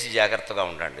 దయచేసి జాగ్రత్తగా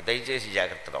ఉండండి, దయచేసి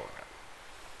జాగ్రత్తగా ఉండండి.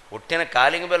 పుట్టిన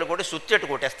కాలింగ బెల్లు కూడా సుత్తెట్టు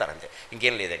కొట్టేస్తారు అంతే,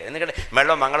 ఇంకేం లేదు ఇక్కడ. ఎందుకంటే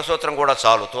మెడలో మంగళసూత్రం కూడా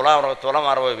చాలు, తులం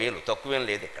 60,000, తక్కువేం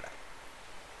లేదు ఇక్కడ.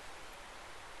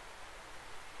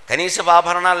 కనీస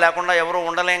ఆభరణాలు లేకుండా ఎవరూ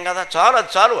ఉండలేం కదా, చాలు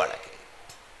అది చాలు. వాళ్ళకి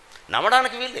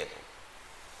నమ్మడానికి వీల్లేదు.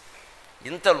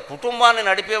 ఇంత కుటుంబాన్ని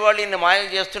నడిపేవాళ్ళు ఇన్ని మాయలు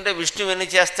చేస్తుంటే విష్ణువు ఎన్ని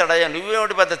చేస్తాడయ్యా,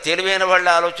 నువ్వేమిటి పెద్ద తెలివైన వాళ్ళు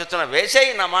ఆలోచిస్తున్నా,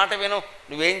 వేసేయి నా మాట విను,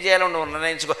 నువ్వేం చేయాలో నువ్వు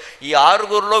నిర్ణయించుకో. ఈ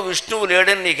 6గురిలో విష్ణువు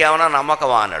లేడని నీకేమైనా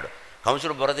నమ్మకమా అన్నాడు.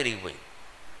 కంసుడు బుర్ర తిరిగిపోయింది.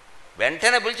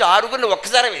 వెంటనే పిలిచి 6గురిని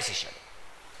ఒక్కసారి వేసేసాడు.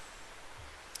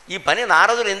 ఈ పని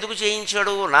నారదుడు ఎందుకు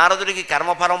చేయించాడు? నారదుడికి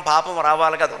కర్మఫలం పాపం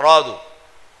రావాలి కదా, రాదు.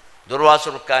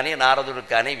 దుర్వాసుడికి కానీ నారదుడికి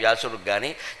కానీ వ్యాసుడికి కానీ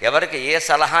ఎవరికి ఏ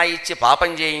సలహా ఇచ్చి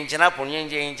పాపం చేయించినా పుణ్యం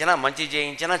చేయించినా మంచి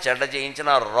చేయించినా చెడ్డ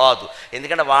చేయించినా రాదు.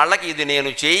 ఎందుకంటే వాళ్ళకి ఇది నేను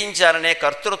చేయించాలనే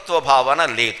కర్తృత్వ భావన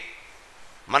లేదు.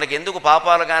 మనకెందుకు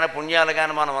పాపాలు కానీ పుణ్యాలు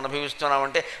కానీ మనం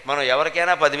అనుభవిస్తున్నామంటే, మనం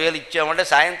ఎవరికైనా 10,000 ఇచ్చామంటే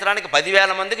సాయంత్రానికి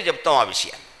 10,000 మందికి చెప్తాం ఆ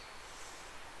విషయాన్ని.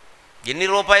 ఎన్ని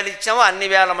రూపాయలు ఇచ్చామో అన్ని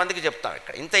వేల మందికి చెప్తాం.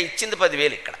 ఇక్కడ ఇంత ఇచ్చింది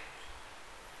 10,000, ఇక్కడ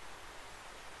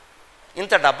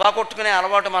ఇంత డబ్బా కొట్టుకునే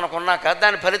అలవాటు మనకున్నాక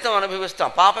దాని ఫలితం అనుభవిస్తాం.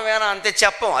 పాపమేనా అంతే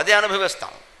చెప్పం, అదే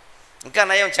అనుభవిస్తాం. ఇంకా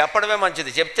నయం చెప్పడమే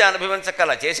మంచిది, చెప్తే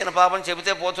అనుభవించక్కల. చేసిన పాపం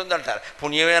చెబితే పోతుందంటారు.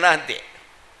 పుణ్యమేనా అంతే,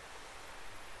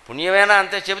 పుణ్యమేనా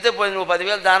అంతే. చెబితే పోయింది. నువ్వు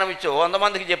 10,000 దానం ఇచ్చావు, 100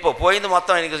 మందికి చెప్పు, పోయింది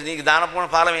మొత్తం. నీకు దాన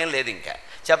ఫలం ఏం లేదు. ఇంకా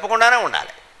చెప్పకుండానే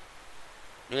ఉండాలి.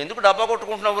 నువ్వు ఎందుకు డబ్బా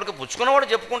కొట్టుకుంటున్నావు? ఊరికి పుచ్చుకున్నవాడు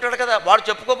చెప్పుకుంటాడు కదా, వాడు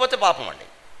చెప్పుకోకపోతే పాపం అండి.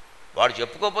 వాడు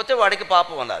చెప్పుకోకపోతే వాడికి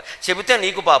పాపం అన్నారు, చెబితే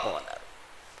నీకు పాపం అన్నారు.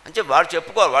 అంటే వాడు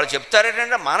చెప్పుకోవాలి. వాళ్ళు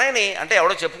చెప్తారేంటంటే మనని, అంటే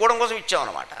ఎవడో చెప్పుకోవడం కోసం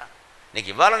ఇచ్చావన్నమాట. నీకు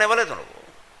ఇవ్వాలని ఇవ్వలేదు నువ్వు.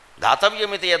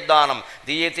 దాతవ్యమితి యద్దానం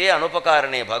దీయతే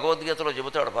అనుపకారణే, భగవద్గీతలో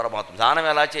చెబుతాడు పరమాత్మ. దానం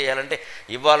ఎలా చేయాలంటే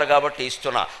ఇవ్వాలి కాబట్టి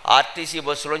ఇస్తున్నా. ఆర్టీసీ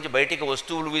బస్సులోంచి బయటికి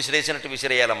వస్తువులు విసిరేసినట్టు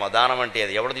విసిరేయాలమ్మా. దానం అంటే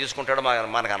అది ఎవడు తీసుకుంటాడో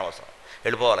మనకు అనవసరం,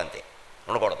 వెళ్ళిపోవాలంతే,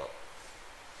 ఉండకూడదు.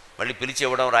 మళ్ళీ పిలిచి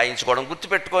ఇవ్వడం, రాయించుకోవడం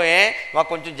గుర్తుపెట్టుకోే. మాకు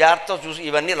కొంచెం జాగ్రత్త చూసి,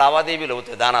 ఇవన్నీ లావాదేవీలు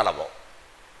అవుతాయి, దానాలు అవ్వవు.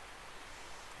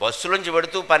 బస్సులోంచి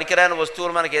పెడుతూ పనికిరాని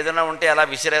వస్తువులు మనకి ఏదైనా ఉంటే అలా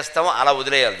విసిరేస్తామో అలా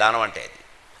వదిలేయాలి. దానం అంటే అది.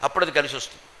 అప్పుడు అది కలిసి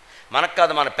వస్తుంది. మనకు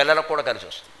కాదు, మన పిల్లలకు కూడా కలిసి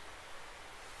వస్తుంది.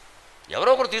 ఎవరో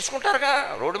ఒకరు తీసుకుంటారుగా,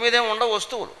 రోడ్డు మీద ఏమి ఉండవు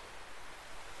వస్తువులు.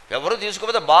 ఎవరు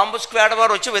తీసుకోకపోతే బాంబు స్క్వాడ్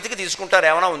వారు వచ్చి వెతికి తీసుకుంటారు,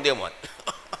 ఏమైనా ఉందేమో అని.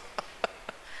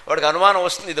 వాడికి అనుమానం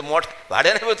వస్తుంది, ఇది మూట.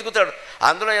 వాడైనా వెతుకుతాడు,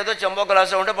 అందులో ఏదో చెంబో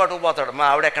గ్లాసు ఉంటే పట్టుకుపోతాడు. మా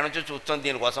ఆవిడ ఎక్కడి నుంచో చూస్తుంది,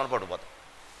 దీనికోసం పట్టుకుపోతాడు.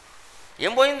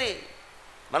 ఏం పోయింది?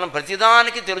 మనం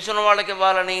ప్రతిదానికి తెలుసున్న వాళ్ళకి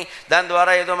ఇవ్వాలని, దాని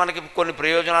ద్వారా ఏదో మనకి కొన్ని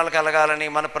ప్రయోజనాలు కలగాలని,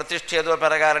 మన ప్రతిష్ఠ ఏదో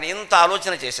పెరగాలని ఇంత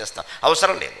ఆలోచన చేసేస్తాం.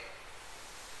 అవసరం లేదు.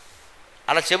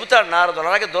 అలా చెబుతాడు నారదుడు.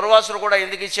 అలాగే దుర్వాసుడు కూడా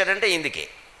ఎందుకు ఇచ్చాడంటే ఇందుకే.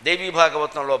 దేవీ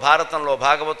భాగవతంలో,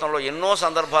 భాగవతంలో ఎన్నో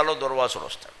సందర్భాల్లో దుర్వాసుడు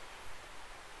వస్తాడు.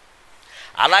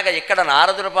 అలాగే ఇక్కడ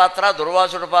నారదుడి పాత్ర,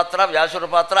 దుర్వాసుడి పాత్ర, వ్యాసుడి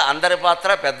పాత్ర, అందరి పాత్ర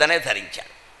పెద్దనే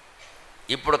ధరించాడు.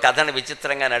 ఇప్పుడు కథని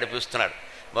విచిత్రంగా నడిపిస్తున్నాడు.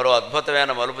 మరో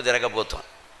అద్భుతమైన మలుపు జరగబోతోంది.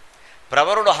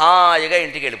 ప్రవరుడు హాయిగా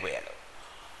ఇంటికి వెళ్ళిపోయాడు.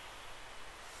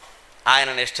 ఆయన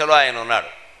నిష్టలో ఆయన ఉన్నాడు.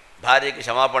 భార్యకి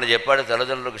క్షమాపణ చెప్పాడు,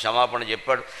 తల్లిదండ్రులకు క్షమాపణ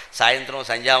చెప్పాడు. సాయంత్రం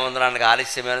సంధ్యావందనానికి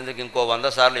ఆలస్యమైనందుకు ఇంకో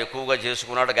 100 సార్లు ఎక్కువగా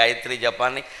చేసుకున్నాడు గాయత్రి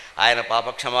జపాన్ని. ఆయన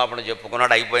పాపక్షమాపణ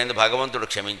చెప్పుకున్నాడు, అయిపోయింది. భగవంతుడు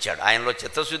క్షమించాడు. ఆయనలో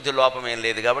చిత్తశుద్ధి లోపం ఏం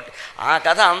లేదు కాబట్టి ఆ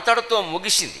కథ అంతటితో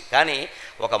ముగిసింది. కానీ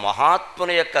ఒక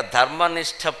మహాత్ముని యొక్క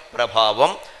ధర్మనిష్ట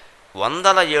ప్రభావం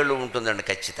 100 ఏళ్ళు ఉంటుందండి,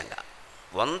 ఖచ్చితంగా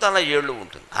 100 ఏళ్ళు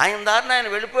ఉంటుంది. ఆయన దారిని ఆయన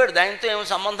వెళ్ళిపోయాడు, దానితో ఏమీ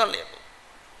సంబంధం లేదు.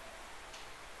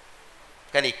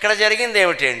 కానీ ఇక్కడ జరిగింది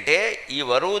ఏమిటంటే, ఈ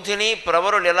వరూధిని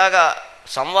ప్రవరులు ఇలాగా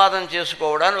సంవాదం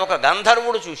చేసుకోవడాన్ని ఒక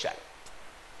గంధర్వుడు చూశాడు.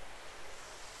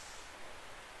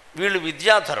 వీళ్ళు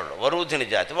విద్యాధరులు, వరూధిని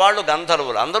జాతి, వాళ్ళు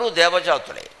గంధర్వులు, అందరూ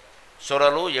దేవజాతులే.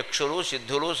 సురలు, యక్షులు,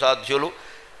 సిద్ధులు, సాధ్యులు,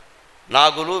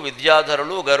 నాగులు,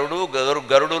 విద్యాధరులు,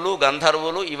 గరుడులు,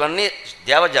 గంధర్వులు, ఇవన్నీ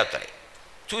దేవజాతులే.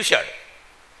 చూశాడు.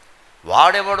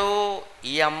 వాడెవడు?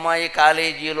 ఈ అమ్మాయి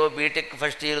కాలేజీలో బీటెక్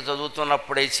ఫస్ట్ ఇయర్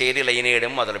చదువుతున్నప్పుడే చేరి లైన్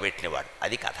వేయడం మొదలుపెట్టినవాడు.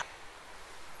 అది కథ.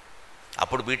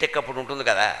 అప్పుడు బీటెక్ అప్పుడు ఉంటుంది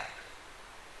కదా.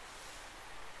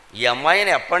 ఈ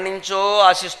అమ్మాయిని ఎప్పటి నుంచో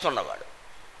ఆశిస్తున్నవాడు.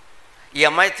 ఈ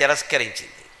అమ్మాయి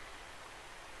తిరస్కరించింది.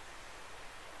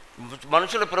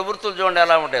 మనుషుల ప్రవృత్తులు చూడండి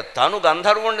ఎలా ఉంటాయి. తను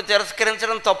గంధర్వుణ్ణి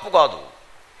తిరస్కరించడం తప్పు కాదు,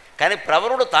 కానీ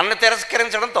ప్రవరుడు తనని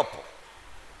తిరస్కరించడం తప్పు.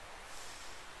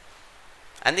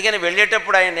 అందుకని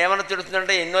వెళ్ళేటప్పుడు ఆయన ఏమైనా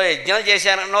తిడుతుందంటే, ఎన్నో యజ్ఞాలు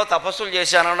చేశానన్నో, తపస్సులు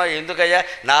చేశానన్నో, ఎందుకయ్యా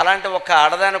నాలాంటి ఒక్క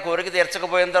ఆడదాని కోరిక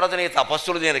తీర్చకపోయిన తర్వాత నీ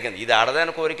తపస్సులు దేనికింది? ఇది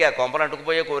ఆడదాని కోరిక, కొంపలు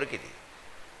అంటుకుపోయే కోరిక ఇది.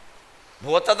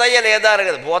 భూతదయ్య లేదా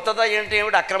కదా. భూతదయ్య అంటే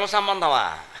ఏమిటి? అక్రమ సంబంధమా?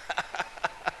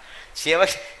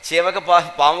 చీవకి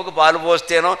పాముకు పాలు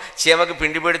పోస్తేనో, చీవకి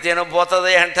పిండి పెడితేనో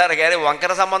భూతదయ్య అంటారు. కానీ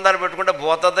వంకర సంబంధాలు పెట్టుకుంటే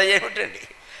భూతదయ్య ఏమిటండి?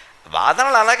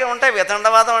 వాదనలు అలాగే ఉంటాయి,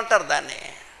 వితండవాదం అంటారు దాన్ని.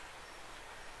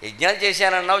 యజ్ఞాలు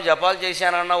చేశానన్నావు, జపాలు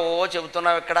చేశానన్నావు, ఓ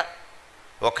చెబుతున్నావు. ఇక్కడ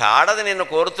ఒక ఆడది నిన్ను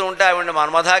కోరుతూ ఉంటే ఆవిడ్ని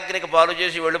మన్మథాగ్నికి పాలు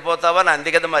చేసి వెళ్ళిపోతావని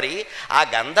అంది కదా. మరి ఆ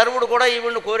గంధర్వుడు కూడా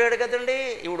ఈవిడిని కోరాడు కదండి.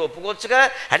 ఈవిడ ఒప్పుకోవచ్చుగా.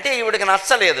 అంటే ఈవిడికి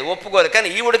నచ్చలేదు, ఒప్పుకోలేదు. కానీ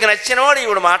ఈవిడికి నచ్చినవాడు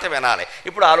ఈవిడ మాట వినాలి.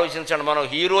 ఇప్పుడు ఆలోచించండి, మనం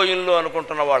హీరోయిన్లు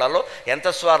అనుకుంటున్న వాళ్ళలో ఎంత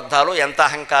స్వార్థాలు, ఎంత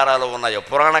అహంకారాలు ఉన్నాయో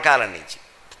పురాణ కాలం నుంచి.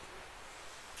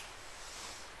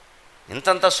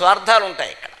 ఇంతంత స్వార్థాలు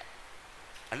ఉంటాయి ఇక్కడ.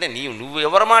 అంటే నువ్వు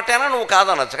ఎవరి మాటైనా నువ్వు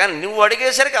కాదనొచ్చు, కానీ నువ్వు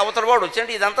అడిగేసరికి అవతల వాడు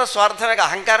వచ్చి ఇదంతా స్వార్థమే,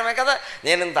 అహంకారమే కదా.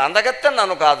 నేను ఇంత అందగత్తని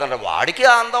నన్ను కాదన్న వాడికి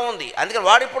ఆ అందం ఉంది, అందుకని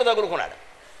వాడు ఇప్పుడు తగులుకున్నాడు.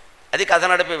 అది కథ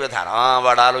నడిపే విధానం.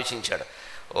 వాడు ఆలోచించాడు,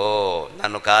 ఓ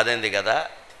నన్ను కాదంది కదా,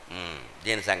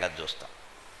 దీని సంగతి చూస్తాం,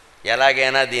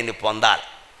 ఎలాగైనా దీన్ని పొందాలి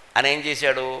అని ఏం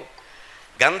చేశాడు.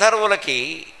 గంధర్వులకి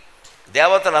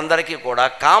దేవతలందరికీ కూడా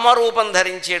కామరూపం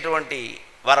ధరించేటువంటి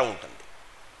వరం ఉంటుంది.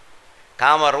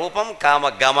 కామరూపం,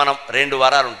 కామగమనం, 2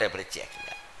 వరాలు ఉంటాయి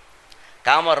ప్రత్యేకంగా.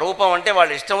 కామరూపం అంటే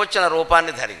వాళ్ళు ఇష్టం వచ్చిన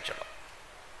రూపాన్ని ధరించడం.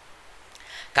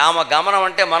 కామగమనం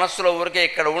అంటే మనస్సులో ఊరికే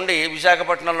ఇక్కడ ఉండి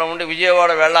విశాఖపట్నంలో ఉండి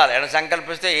విజయవాడ వెళ్ళాలి అని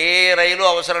సంకల్పిస్తే ఏ రైలు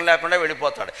అవసరం లేకుండా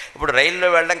వెళ్ళిపోతాడు. ఇప్పుడు రైల్లో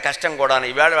వెళ్ళడం కష్టం కూడా.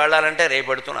 ఈవేళ వెళ్ళాలంటే రేపు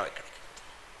పెడుతున్నాం, ఇక్కడికి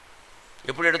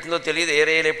ఎప్పుడు ఎడుతుందో తెలియదు, ఏ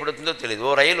రైలు ఎప్పుడు ఎడుతుందో తెలియదు.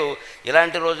 ఓ రైలు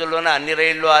ఇలాంటి రోజుల్లోనే అన్ని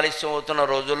రైళ్ళు ఆలస్యం అవుతున్న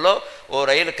రోజుల్లో ఓ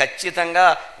రైలు ఖచ్చితంగా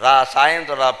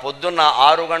సాయంత్రం పొద్దున్న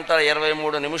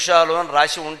 6:23 అని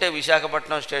రాసి ఉంటే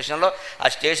విశాఖపట్నం స్టేషన్లో ఆ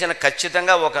స్టేషన్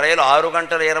ఖచ్చితంగా ఒక రైలు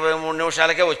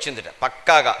 6:23 వచ్చిందిట,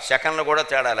 పక్కాగా, సెకండ్లు కూడా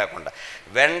తేడా లేకుండా.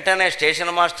 వెంటనే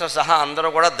స్టేషన్ మాస్టర్ సహా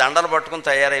అందరూ కూడా దండలు పట్టుకుని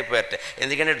తయారైపోయారట.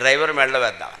 ఎందుకంటే డ్రైవర్ మెడలో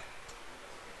వేద్దామని.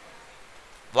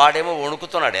 వాడేమో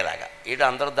వణుకుతున్నాడు ఇలాగా, ఇటు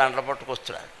అందరూ దండలు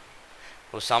పట్టుకొస్తున్నాడు.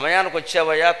 నువ్వు సమయానికి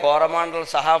వచ్చావయ్యా, కోరమాండలు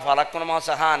సహా ఫలక్నుమా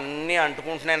సహా అన్నీ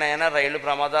అంటుకుంటున్నాయినైనా రైలు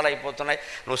ప్రమాదాలు అయిపోతున్నాయి,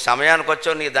 నువ్వు సమయానికి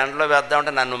వచ్చావు, నీ దండలో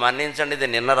వేద్దామంటే నన్ను మన్నించండి, ఇది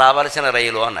నిన్న రావాల్సిన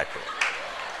రైలు అన్నట్టు.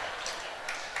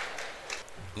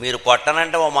 మీరు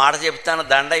కొట్టనంటే ఓ మాట చెప్తాను,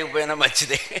 దండ అయిపోయినా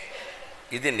మంచిదే,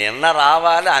 ఇది నిన్న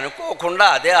రావాలి అనుకోకుండా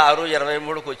అదే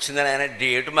 6:23 వచ్చిందని ఆయన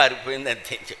డేటు మారిపోయింది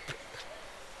అంతే అని చెప్పి.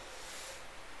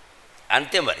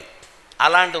 అంతే మరి.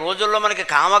 అలాంటి రోజుల్లో మనకి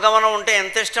కామగమనం ఉంటే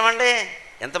ఎంత ఇష్టం అండి,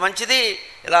 ఎంత మంచిది.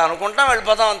 ఇలా అనుకుంటాం,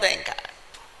 వెళ్ళిపోతాం అంతే. ఇంకా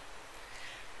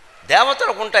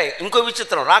దేవతలకు ఉంటాయి. ఇంకో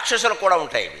విచిత్రం, రాక్షసులకు కూడా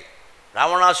ఉంటాయి ఇవి.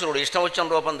 రావణాసురుడు ఇష్టం వచ్చిన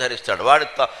రూపం ధరిస్తాడు, వాడి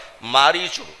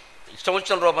మారీచుడు ఇష్టం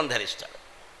వచ్చిన రూపం ధరిస్తాడు.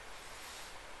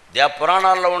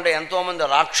 పురాణాల్లో ఉండే ఎంతోమంది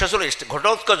రాక్షసులు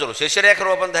ఘటోత్కజులు శశిరేఖ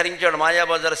రూపం ధరించాడు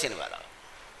మాయాబజార్ సినిమాలో.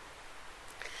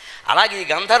 అలాగే ఈ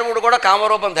గంధర్వుడు కూడా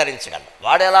కామరూపం ధరించగలడు.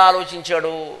 వాడు ఎలా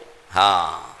ఆలోచించాడు,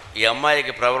 ఈ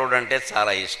అమ్మాయికి ప్రవరుడు అంటే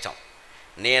చాలా ఇష్టం,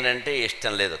 నేనంటే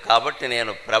ఇష్టం లేదు, కాబట్టి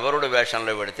నేను ప్రవరుడు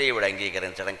వేషంలో పెడితే ఈవిడ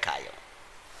అంగీకరించడం ఖాయం.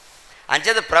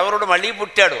 అంచేత ప్రవరుడు మళ్ళీ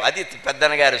పుట్టాడు. అది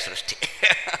పెద్దనగారి సృష్టి.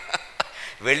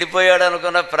 వెళ్ళిపోయాడు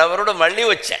అనుకున్న ప్రవరుడు మళ్ళీ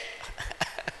వచ్చాడు.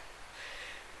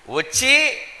 వచ్చి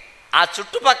ఆ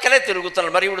చుట్టుపక్కలే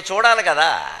తిరుగుతున్నాడు. మరి ఈవిడ చూడాలి కదా.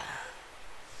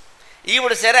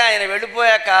 ఈవిడ సరే ఆయన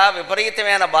వెళ్ళిపోయాక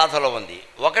విపరీతమైన బాధలో ఉంది.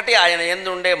 ఒకటి ఆయన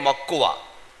ఎందుండే మక్కువ,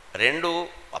 2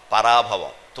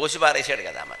 పరాభవం, తోసిపారేశాడు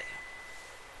కదా. మరి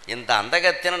ఇంత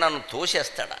అందగత్తెన నన్ను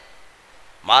తోసేస్తాడా?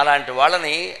 మాలాంటి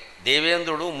వాళ్ళని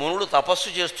దేవేంద్రుడు మునులు తపస్సు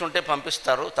చేస్తుంటే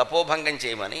పంపిస్తారు తపోభంగం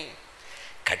చేయమని.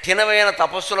 కఠినమైన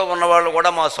తపస్సులో ఉన్నవాళ్ళు కూడా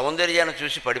మా సౌందర్యాన్ని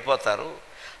చూసి పడిపోతారు.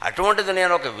 అటువంటిది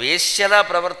నేను ఒక వేశ్యలా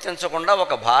ప్రవర్తించకుండా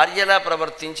ఒక భార్యలా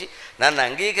ప్రవర్తించి నన్ను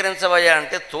అంగీకరించవయ్యా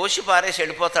అంటే తోసి పారేసి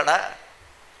వెళ్ళిపోతాడా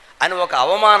అని ఒక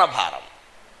అవమాన భారం.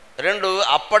 2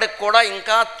 అప్పటికి కూడా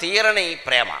ఇంకా తీరని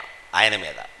ప్రేమ ఆయన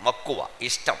మీద, మక్కువ,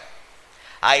 ఇష్టం.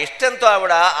 ఆ ఇష్టంతో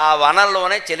ఆవిడ ఆ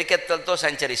వనంలోనే చెలికెత్తలతో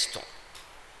సంచరిస్తాం.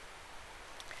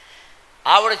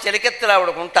 ఆవిడ చెలికెత్తలు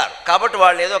ఆవిడకు ఉంటారు కాబట్టి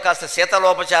వాళ్ళు ఏదో కాస్త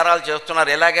శీతలోపచారాలు చేస్తున్నారు.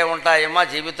 ఇలాగే ఉంటాయమ్మా,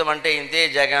 జీవితం అంటే ఇంతే,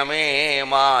 జగమే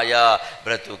మాయా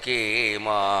బ్రతుకే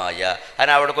మాయా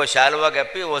అని ఆవిడకో శాలువా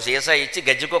కప్పి ఓ సీసా ఇచ్చి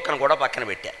గజ్జి కుక్కను కూడా పక్కన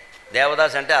పెట్టారు.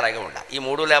 దేవదాసు అంటే అలాగే ఉండాలి. ఈ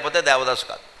 3 లేకపోతే దేవదాసు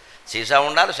కాదు. సీసా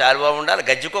ఉండాలి, శాలువా ఉండాలి,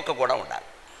 గజ్జి కుక్క కూడా ఉండాలి.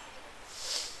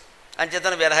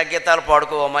 అంచేతను విరహగీతాలు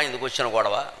పాడుకోవమ్మా, ఎందుకు వచ్చిన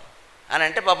గొడవ అని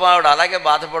అంటే పాపం ఆవిడ అలాగే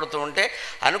బాధపడుతూ ఉంటే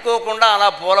అనుకోకుండా అలా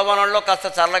పూలవనంలో కాస్త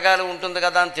చల్లగాలి ఉంటుంది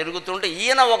కదా అని తిరుగుతుంటే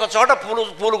ఈయన ఒక చోట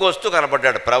పూలు కోస్తూ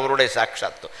కనపడ్డాడు, ప్రవరుడే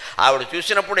సాక్షాత్తు. ఆవిడ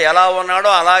చూసినప్పుడు ఎలా ఉన్నాడో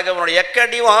అలాగే ఉన్నాడు.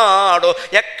 ఎక్కడివాడో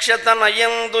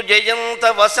యక్షతనయందు జయంత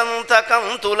వసంత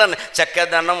కంతులన్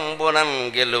చక్కదనంబునం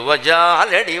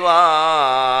గెలువజాలడివాడు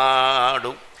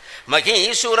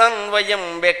మహీసురన్వయం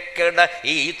ఎక్కడ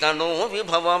ఈతను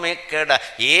విభవమెక్కడ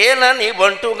ఏలని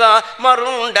బంటుగా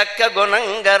మరుండక్క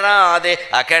గుణంగరాదే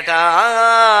అకటా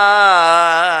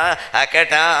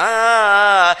అకటా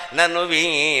నన్ను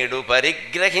వీడు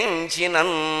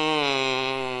పరిగ్రహించినన్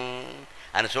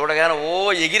అని చూడగానే ఓ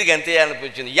ఎగిరి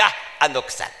గంతేయాలనిపించింది. యా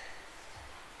అందొకసారి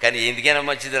కానీ ఎందుకైనా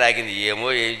మంచిది రాగింది, ఏమో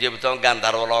ఏం చెబుతాం,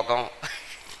 గంధర్వలోకం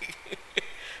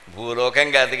భూలోకం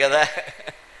కాదు కదా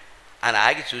అని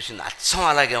ఆగి చూసింది. అచ్చం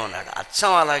అలాగే ఉన్నాడు,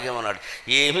 అచ్చం అలాగే ఉన్నాడు,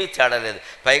 ఏమీ తేడా లేదు.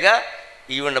 పైగా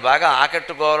ఈవిడ బాగా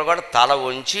ఆకట్టుకోవాలి కూడా, తల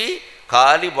వంచి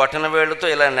కాలి బొటన వేళ్ళతో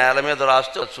ఇలా నేల మీద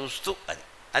రాస్తూ చూస్తూ అది.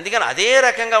 అందుకని అదే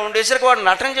రకంగా ఉండేసరికి వాడు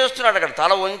నటన చేస్తున్నాడు అక్కడ,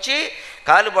 తల వంచి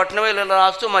కాలి బొటన వేళ్ళు ఇలా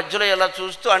రాస్తూ మధ్యలో ఇలా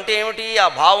చూస్తూ. అంటే ఏమిటి ఆ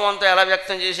భావం అంతా ఎలా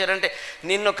వ్యక్తం చేశారంటే,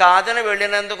 నిన్ను కాదని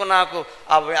వెళ్ళినందుకు నాకు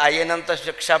అయినంత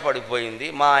శిక్ష పడిపోయింది,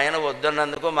 మా ఆయన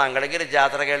వద్దన్నందుకు మంగళగిరి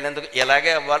జాతరకి వెళ్ళినందుకు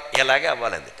ఇలాగే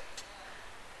అవ్వాలి అందుకే.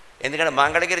 ఎందుకంటే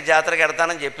మంగళగిరి జాతరకి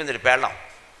వెళ్తానని చెప్పింది పెళ్ళం.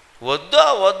 వద్దు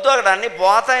అక్కడ అన్నీ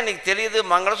పోతాయి, నీకు తెలియదు,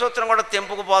 మంగళసూత్రం కూడా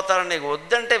తెంపుకుపోతారని, నీకు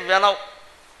వద్దంటే వినవు.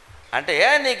 అంటే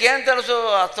నీకేం తెలుసు,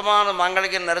 అస్తమానం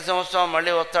మంగళగిరి నరసింహస్వామి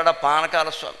మళ్ళీ వస్తాడా పానకాల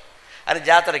స్వామి అని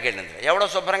జాతరకి వెళ్ళింది. ఎవడో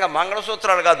శుభ్రంగా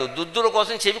మంగళసూత్రాలు కాదు, దుద్దుల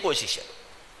కోసం చెవి కోసేశారు.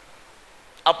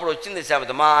 అప్పుడు వచ్చింది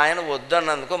శబ్దం, మా ఆయన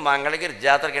వద్దన్నందుకు మంగళగిరి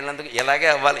జాతరకి వెళ్ళినందుకు ఇలాగే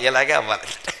అవ్వాలి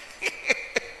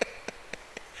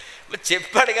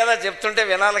చెప్పాడు కదా, చెప్తుంటే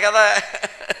వినాలి కదా.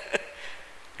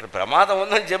 ఇక్కడ ప్రమాదం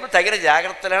ఉందని చెప్పి తగిన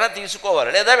జాగ్రత్తలైనా తీసుకోవాలి,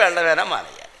 లేదా వెళ్ళమైనా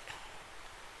మానేయాలి.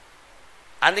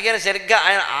 అందుకని సరిగ్గా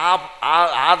ఆయన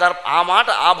ఆ మాట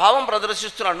ఆ భావం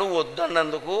ప్రదర్శిస్తున్నాడు. నువ్వు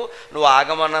వద్దన్నందుకు, నువ్వు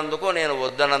ఆగమన్నందుకు, నేను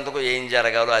వద్దన్నందుకు ఏం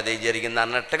జరగాలో అదే జరిగింది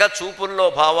అన్నట్టుగా చూపుల్లో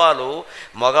భావాలు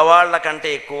మగవాళ్ల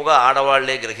కంటే ఎక్కువగా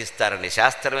ఆడవాళ్లే గ్రహిస్తారండి.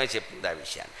 శాస్త్రమే చెప్పింది ఆ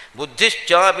విషయాన్ని.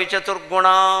 బుద్ధిశ్చాపి చతుర్గుణ.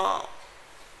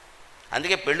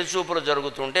 అందుకే పెళ్లి చూపులు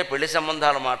జరుగుతుంటే, పెళ్లి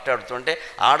సంబంధాలు మాట్లాడుతుంటే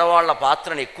ఆడవాళ్ల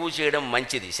పాత్రను ఎక్కువ చేయడం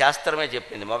మంచిది, శాస్త్రమే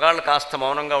చెప్పింది. మగాళ్ళు కాస్త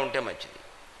మౌనంగా ఉంటే మంచిది.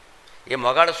 ఏ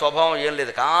మగాళ్ళ స్వభావం ఏం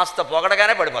లేదు, కాస్త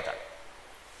పొగడగానే పడిపోతాడు.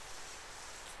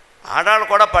 ఆడాళ్ళు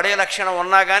కూడా పడే లక్షణం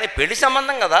ఉన్నా కానీ పెళ్లి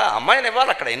సంబంధం కదా, అమ్మాయిని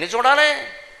ఇవ్వాలి, అక్కడ ఎన్ని చూడాలి.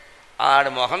 ఆడి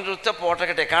మొహం చూస్తే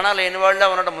పూటకి టికాణా లేని వాళ్ళే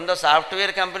ఉన్నాడు. ముందు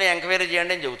సాఫ్ట్వేర్ కంపెనీ ఎంక్వైరీ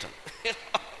చేయండి అని చెబుతుంది.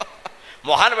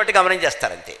 మొహాన్ని బట్టి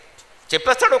గమనించేస్తారంతే,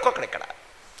 చెప్పేస్తాడు ఒక్కొక్కడు. ఇక్కడ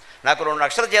నాకు 2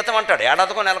 లక్షల జీతం అంటాడు,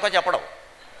 ఏడాదికో నెలకో చెప్పడం.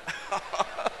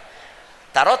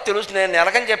 తర్వాత తెలుసు నేను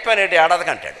నెలకని చెప్పాను, ఏంటి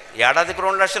ఏడాదికి అంటాడు. ఏడాదికి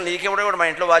 2 లక్షలు నీకెవడో కూడా మా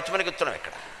ఇంట్లో వాచ్మెన్కి ఇస్తున్నాం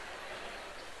ఇక్కడ.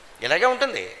 ఇలాగే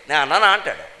ఉంటుంది. నేను అన్నానా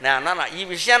అంటాడు, నేను అన్నానా. ఈ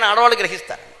విషయాన్ని ఆడవాళ్ళు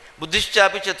గ్రహిస్తారు.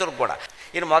 బుద్ధిశ్చాపి చతుర్గుణ.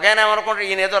 ఈయన మగైన ఏమనుకుంటాడు,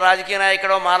 ఈయన ఏదో రాజకీయ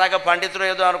నాయకుడో మాలాగా పండితుడు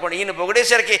ఏదో అనుకోండి. ఈయన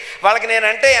పొగిడేసరికి వాళ్ళకి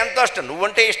నేనంటే ఎంతో ఇష్టం.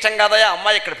 నువ్వంటే ఇష్టం కాదయా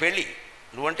అమ్మాయి, ఇక్కడ పెళ్ళి.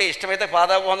 నువ్వంటే ఇష్టమైతే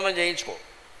పాదాబంధనం చేయించుకో,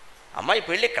 అమ్మాయి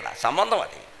పెళ్ళి, ఇక్కడ సంబంధం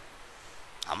అది.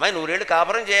 అమ్మాయి 100 ఏళ్ళు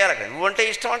కాపురం చేయాలి అక్కడ. నువ్వంటే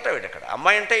ఇష్టం అంటావు ఇక్కడ,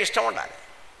 అమ్మాయి అంటే ఇష్టం ఉండాలి.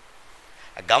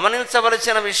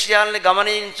 గమనించవలసిన విషయాల్ని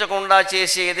గమనించకుండా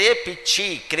చేసేదే పిచ్చి,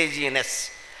 క్రేజీనెస్.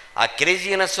 ఆ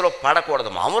క్రేజీనెస్లో పడకూడదు.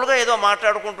 మామూలుగా ఏదో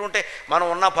మాట్లాడుకుంటుంటే మనం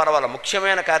ఉన్నా పర్వాలేదు.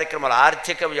 ముఖ్యమైన కార్యక్రమాలు,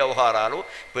 ఆర్థిక వ్యవహారాలు,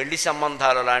 పెళ్లి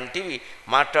సంబంధాలు లాంటివి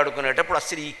మాట్లాడుకునేటప్పుడు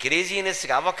అసలు ఈ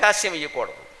క్రేజీనెస్కి అవకాశం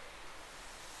ఇవ్వకూడదు.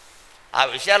 ఆ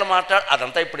విషయాలు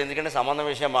అదంతా ఇప్పుడు ఎందుకంటే సంబంధం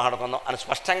విషయం మాట్లాడుకుందాం అని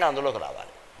స్పష్టంగా అందులోకి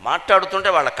రావాలి. మాట్లాడుతుంటే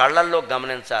వాళ్ళ కళ్ళల్లో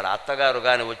గమనించాలి. అత్తగారు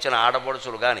కానీ, వచ్చిన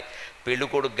ఆడపడుచులు కానీ,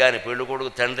 పెళ్ళికొడుకు కానీ,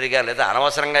 పెళ్ళికొడుకు తండ్రి కానీ, లేదా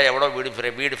అనవసరంగా ఎవడో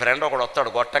వీడి ఫ్రెండ్ ఒకడు వస్తాడు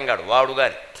గొట్టంగాడు, వాడు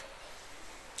కానీ,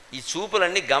 ఈ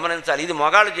చూపులన్నీ గమనించాలి. ఇది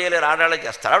మగాళ్ళు చేయలేరు, ఆడాళ్ళు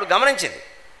చేస్తారు. ఆవిడ గమనించింది,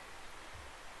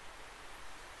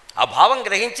 ఆ భావం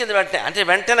గ్రహించింది వెంటనే. అంటే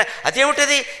వెంటనే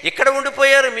అదేమిటది, ఇక్కడ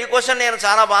ఉండిపోయారు, మీకోసం నేను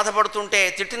చాలా బాధపడుతుంటే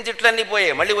తిట్టిన తిట్లన్నీ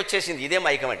పోయాయి, మళ్ళీ వచ్చేసింది. ఇదే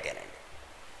మైకం అంటేనండి.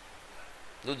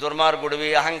 నువ్వు దుర్మార్గుడివి,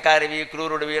 అహంకారివి,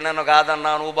 క్రూరుడివి, నన్ను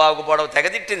కాదన్నా, నువ్వు బాగుపడవు,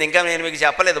 తెగతిట్టింది. ఇంకా నేను మీకు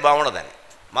చెప్పలేదు బాగుండదని,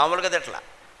 మామూలుగా తిట్లా.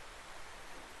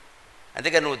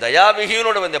 అందుకే నువ్వు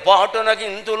దయావిహీనుడు ఉంది. పాటునకి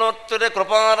ఇంతునొత్తురే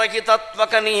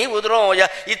కృపారహితత్వక నీ ఉద్రోయ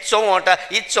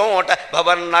ఇచ్చోట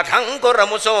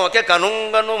భవన్నకంకురము సోకె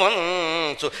కనుంగను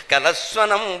మంచు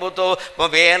కలస్వనంబుతో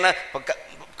వేన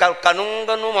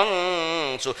కనుంగను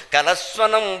మంచు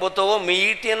కలస్వనంబుతో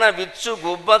మీటిన విచ్చు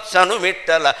గుబ్బత్సను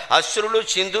మిట్టల అశ్రులు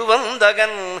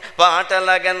చిందువందగన్ పాటల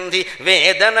గంధి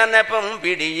వేదన నెపం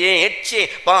బిడియేడ్చి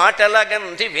పాటల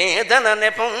గంధి వేదన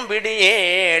నెపం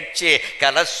బిడియేడ్చి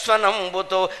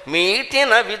కలస్వనంబుతో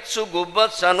మీటిన విచ్చు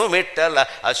గుబ్బత్సను మిట్టల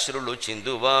అశ్రులు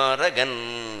చిందువారగన్.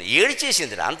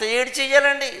 ఏడ్చేసింది. అంత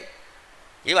ఏడ్చేయాలండి.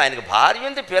 ఇవి ఆయనకు భార్య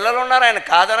ఉంది, పిల్లలు ఉన్నారు, ఆయన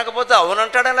కాదనకపోతే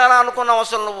అవునంటాడని అలా అనుకున్నావు.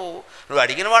 అసలు నువ్వు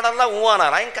అడిగిన వాడల్లా ఊ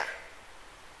అనాలా? ఇంకా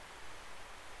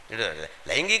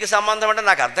లైంగిక సంబంధం అంటే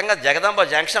నాకు అర్థం కాదు. జగదాంబ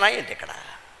జంక్షన్ అయ్యింటి ఇక్కడ.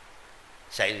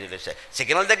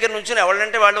 సిగ్నల్ దగ్గర నుంచి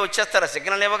ఎవళ్ళంటే వాళ్ళు వచ్చేస్తారా?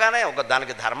 సిగ్నల్ ఇవ్వగానే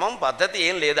దానికి ధర్మం పద్ధతి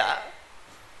ఏం లేదా?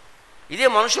 ఇదే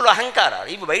మనుషులు అహంకారాలు.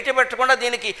 ఇవి బయట పెట్టకుండా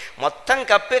దీనికి మొత్తం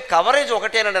కప్పే కవరేజ్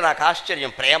ఒకటేనండి. నాకు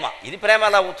ఆశ్చర్యం. ప్రేమ. ఇది ప్రేమ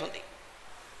ఎలా అవుతుంది?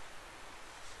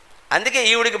 అందుకే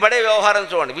ఈవిడికి పడే వ్యవహారం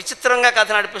చూడండి, విచిత్రంగా కథ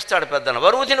నడిపిస్తాడు పెద్దన.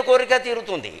 వరువుదిన కోరిక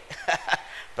తీరుతుంది.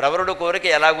 ప్రవరుడు కోరిక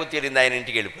ఎలాగూ తీరింది, ఆయన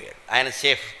ఇంటికి వెళ్ళిపోయాడు, ఆయన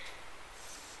సేఫ్.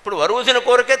 ఇప్పుడు వరువుదిన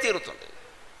కోరికే తీరుతుంది,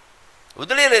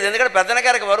 వదిలేదు. ఎందుకంటే పెద్దన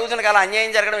గారికి వరువుదినకి అలా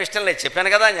అన్యాయం జరగడం ఇష్టం లేదు. చెప్పాను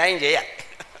కదా, న్యాయం చేయాలి.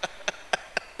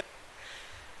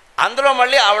 అందులో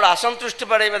మళ్ళీ ఆవిడ అసంతృష్టి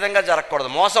పడే విధంగా జరగకూడదు,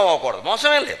 మోసం అవ్వకూడదు,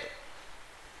 మోసమేం లేదు.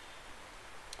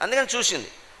 అందుకని చూసింది.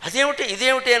 అదేమిటి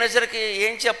ఇదేమిటి అనేసరికి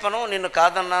ఏం చెప్పను, నిన్ను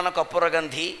కాదన్నాను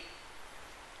కప్పురగంధి,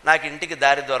 నాకు ఇంటికి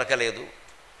దారి దొరకలేదు,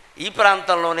 ఈ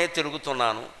ప్రాంతంలోనే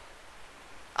తిరుగుతున్నాను,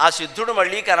 ఆ సిద్ధుడు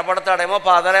మళ్ళీ కనపడతాడేమో,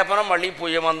 పాదలేపనం మళ్ళీ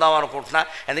పూయమందాం అనుకుంటున్నా,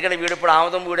 ఎందుకంటే వీడు ఇప్పుడు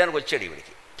ఆమదం పూయడానికి వచ్చాడు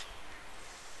వీడికి.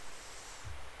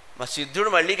 మా సిద్ధుడు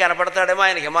మళ్ళీ కనపడతాడేమో,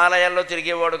 ఆయన హిమాలయాల్లో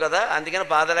తిరిగేవాడు కదా, అందుకని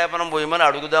పాదలేపనం పోయమని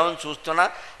అడుగుదామని చూస్తున్నా,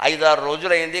 5-6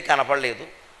 రోజులైంది కనపడలేదు,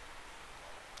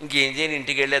 ఇంకేం చేయని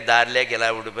ఇంటికి వెళ్ళే దారిలేక ఇలా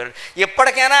ఉండిపోయాడు,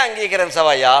 ఎప్పటికైనా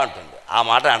అంగీకరించవయ్యా అంటుంది. ఆ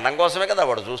మాట అనడం కోసమే కదా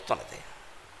వాడు చూస్తున్నది.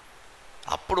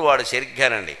 అప్పుడు వాడు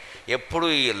సరిగ్గానండి, ఎప్పుడు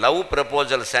ఈ లవ్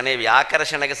ప్రపోజల్స్ అనేవి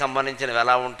ఆకర్షణకి సంబంధించినవి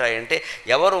ఎలా ఉంటాయంటే,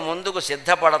 ఎవరు ముందుకు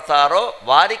సిద్ధపడతారో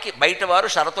వారికి బయట వారు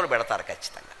షరతులు పెడతారు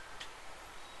ఖచ్చితంగా.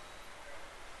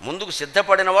 ముందుకు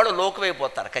సిద్ధపడినవాడు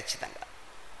లోకువైపోతారు ఖచ్చితంగా.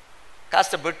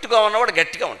 కాస్త బెట్టుగా ఉన్నవాడు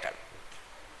గట్టిగా ఉంటాడు,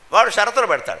 వాడు షరతులు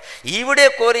పెడతాడు. ఈవిడే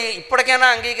కోరి ఇప్పటికైనా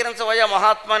అంగీకరించవయ్యా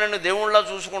మహాత్మా, నిన్ను దేవుళ్ళ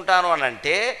చూసుకుంటాను అని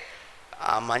అంటే,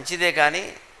 మంచిదే కానీ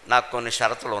నాకు కొన్ని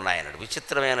షరతులు ఉన్నాయన్నాడు.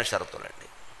 విచిత్రమైన షరతులండి.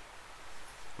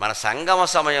 మన సంగమ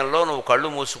సమయంలో నువ్వు కళ్ళు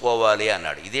మూసుకోవాలి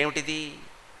అన్నాడు. ఇదేమిటిది?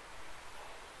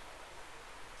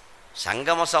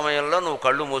 సంగమ సమయంలో నువ్వు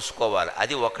కళ్ళు మూసుకోవాలి,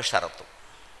 అది ఒక షరతు.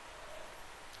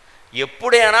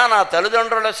 ఎప్పుడైనా నా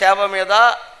తల్లిదండ్రుల సేవ మీద,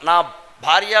 నా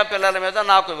భార్యా పిల్లల మీద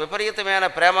నాకు విపరీతమైన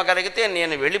ప్రేమ కలిగితే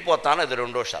నేను వెళ్ళిపోతాను, అది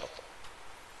రెండో షరతు.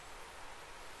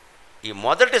 ఈ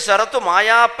మొదటి షరతు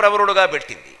మాయాప్రవరుడుగా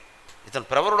పెట్టింది. ఇతను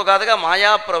ప్రవరుడు కాదుగా,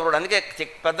 మాయాప్రవరుడు. అందుకే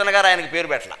పెద్దనగారు ఆయనకి పేరు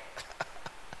పెట్టల.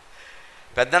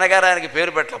 పెద్దనగారు ఆయనకి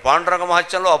పేరు పెట్టల. పాండురంగ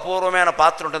మహత్యంలో అపూర్వమైన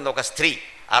పాత్ర ఉంటుంది. ఒక స్త్రీ,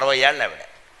 60 ఏళ్ళ ఆవిడ.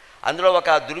 అందులో ఒక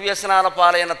దుర్వ్యసనాల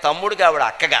పాలైన తమ్ముడికి ఆవిడ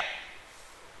అక్కగారు.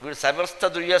 వీడు సమస్త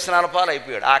దుర్వ్యసనాల పాలు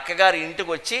అయిపోయాడు. ఆ అక్కగారి ఇంటికి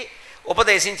వచ్చి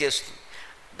ఉపదేశం చేస్తుంది.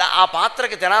 ఆ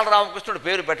పాత్రకి తెనాలి రామకృష్ణుడు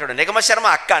పేరు పెట్టాడు, నిగమశర్మ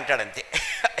అక్క అంటాడంతే.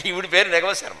 ఈవిడి పేరు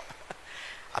నిగమశర్మ.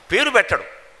 ఆ పేరు పెట్టాడు.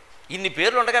 ఇన్ని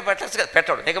పేర్లు ఉండగా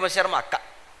పెట్టాడు నిగమశర్మ అక్క.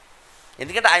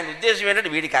 ఎందుకంటే ఆయన ఉద్దేశం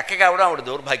ఏంటంటే వీడికి అక్క కావడం ఆవిడ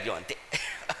దౌర్భాగ్యం అంతే.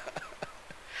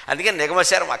 అందుకని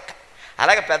నిగమశర్మ అక్క.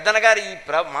 అలాగే పెద్దనగారు ఈ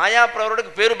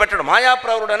మాయాప్రవరుడికి పేరు పెట్టాడు,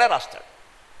 మాయాప్రవరుడు అనే రాస్తాడు,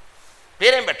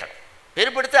 పేరేం పెట్టాడు.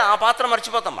 పేరు పెడితే ఆ పాత్ర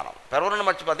మర్చిపోతాం మనం, ప్రవరుడిని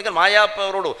మర్చిపోతాం. అందుకని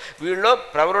మాయాప్రవరుడు, వీళ్ళలో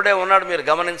ప్రవరుడే ఉన్నాడు మీరు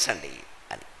గమనించండి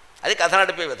అని. అది కథ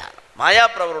నడిపే విధానం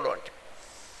మాయాప్రవరుడు అంటే.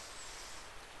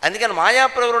 అందుకని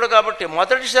మాయాప్రవరుడు కాబట్టి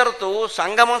మొదటి షరతు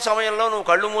సంగమం సమయంలో నువ్వు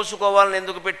కళ్ళు మూసుకోవాలని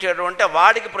ఎందుకు పెట్టాడు అంటే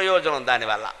వాడికి ప్రయోజనం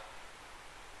దానివల్ల.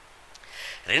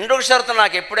 రెండో షరతు,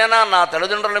 నాకు ఎప్పుడైనా నా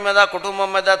తల్లిదండ్రుల మీద కుటుంబం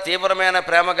మీద తీవ్రమైన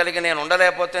ప్రేమ కలిగి నేను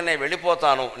ఉండలేకపోతే నేను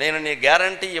వెళ్ళిపోతాను, నేను నీ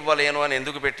గ్యారంటీ ఇవ్వలేను అని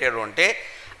ఎందుకు పెట్టాడు అంటే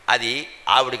అది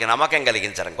ఆవిడికి నమ్మకం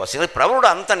కలిగించడం కోసం. ప్రవరుడు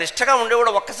అంత నిష్టగా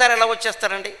ఉండేవాడు ఒక్కసారి ఎలా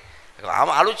వచ్చేస్తారండి?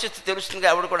 ఆమె ఆలోచిస్తే తెలుస్తుంది.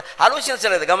 ఆవిడ కూడా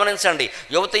ఆలోచించలేదు. గమనించండి,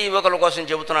 యువత యువకుల కోసం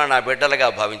చెబుతున్నాను, నా బిడ్డలుగా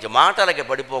భావించి మాటలకి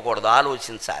పడిపోకూడదు,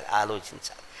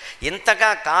 ఆలోచించాలి. ఇంతగా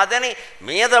కాదని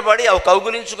మీదపడి అవి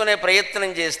కౌగులించుకునే ప్రయత్నం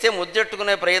చేస్తే,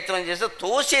 ముద్దెట్టుకునే ప్రయత్నం చేస్తే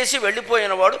తోసేసి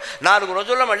వెళ్ళిపోయిన వాడు 4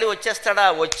 రోజుల్లో మళ్ళీ వచ్చేస్తాడా?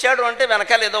 వచ్చాడు అంటే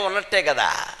వెనకాల ఏదో ఉన్నట్టే కదా.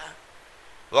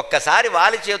 ఒక్కసారి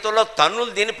వాలి చేతుల్లో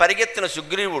తన్నులు దీన్ని పరిగెత్తిన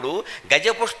సుగ్రీవుడు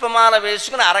గజపుష్పమాల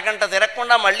వేసుకుని అరగంట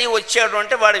తిరగకుండా మళ్ళీ వచ్చాడు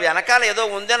అంటే వాడి వెనకాల ఏదో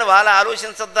ఉందని వాళ్ళు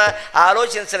ఆలోచించద్దా?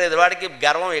 ఆలోచించలేదు. వాడికి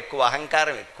గర్వం ఎక్కువ,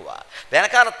 అహంకారం ఎక్కువ.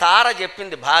 వెనకాల తార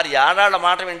చెప్పింది, భార్య ఆడాళ్ళ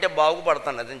మాట వింటే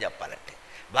బాగుపడుతున్నదని చెప్పాలంటే.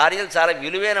 భార్యలు చాలా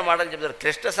విలువైన మాటలు చెప్తారు.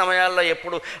 క్లిష్ట సమయాల్లో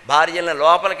ఎప్పుడు భార్యలను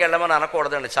లోపలికి వెళ్ళమని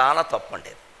అనకూడదండి, చాలా తప్పు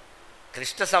అండి.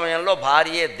 క్లిష్ట సమయంలో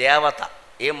భార్యే దేవత,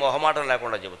 ఏం మొహమాటం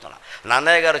లేకుండా చెబుతున్నా.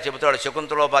 నన్నయ్య గారు చెబుతాడు,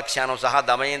 శకుంతలోపాఖ్యానం సహా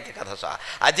దమయంతి కథ సహా,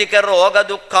 అధిక రోగ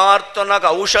దుఃఖార్తునకు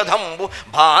ఔషధంబు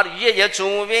భార్య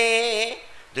చూవే.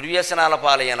 దుర్వ్యసనాల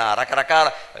పాలైన, రకరకాల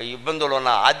ఇబ్బందులు ఉన్న,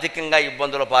 ఆర్థికంగా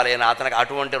ఇబ్బందుల పాలైన అతనికి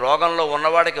అటువంటి రోగంలో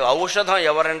ఉన్నవాడికి ఔషధం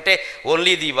ఎవరంటే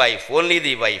ఓన్లీ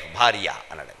ది వైఫ్ భార్య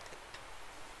అన్నాడు.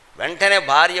 వెంటనే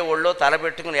భార్య ఒళ్ళో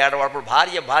తలపెట్టుకుని ఏడవాడు.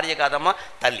 భార్య కాదమ్మా,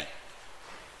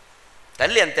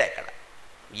 తల్లి అంతే. అక్కడ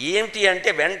ఏంటి అంటే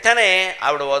వెంటనే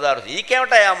ఆవిడ ఓదారు,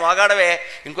 ఈకేమిటాయా మొగాడవే,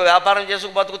 ఇంకో వ్యాపారం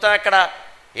చేసుకు బతుకుతాం ఎక్కడ,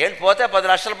 ఏంటి పోతే 10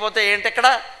 లక్షలు పోతే ఏంటి ఎక్కడ,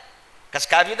 కాస్త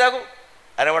కాఫీ తాగు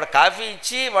అరే. వాడు కాఫీ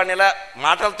ఇచ్చి వాడిని ఇలా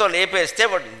మాటలతో లేపేస్తే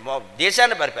వాడు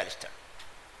దేశాన్ని పరిపాలిస్తాడు.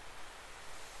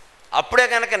 అప్పుడే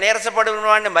కనుక నీరసపడిన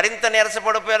వాడిని మరింత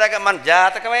నీరసపడిపోయాక మన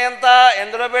జాతకమే ఎంత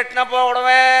ఎందులో పెట్టినా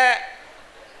పోవడమే.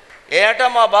 ఏటో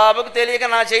మా బాబుకు తెలియక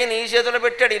నా చెయ్యి నీ చేతిలో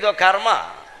పెట్టాడు, ఇదో కర్మ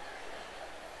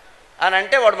అని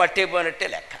అంటే వాడు మట్టి అయిపోయినట్టే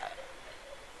లెక్క.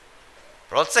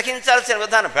 ప్రోత్సహించాల్సిన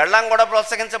విధానం. పెళ్ళాం కూడా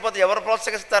ప్రోత్సహించకపోతే ఎవరు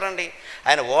ప్రోత్సహిస్తారండి?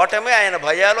 ఆయన ఓటమి, ఆయన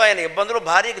భయాలు, ఆయన ఇబ్బందులు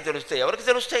భార్యకి తెలుస్తాయి. ఎవరికి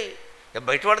తెలుస్తాయి?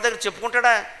 బయట వాడి దగ్గర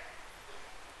చెప్పుకుంటాడా?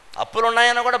 అప్పులు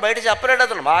ఉన్నాయని కూడా బయట చెప్పలేడు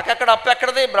అతను. మాకెక్కడ అప్పు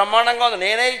ఎక్కడది, బ్రహ్మాండంగా ఉంది,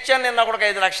 నేనే ఇచ్చాను, నిన్న ఒకడికి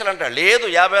 5 లక్షలు అంటాడు. లేదు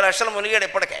 50 లక్షలు మునిగాడు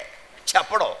ఇప్పటికే,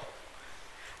 చెప్పడం.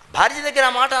 భార్య దగ్గర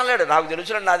ఆ మాట అనలేడు. నాకు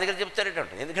తెలుసులేండి, నా దగ్గర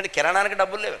చెప్తారేటంటే, ఎందుకంటే కిరాణానికి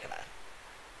డబ్బులు లేవు ఇక్కడ.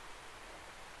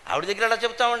 ఆవిడ దగ్గర ఎలా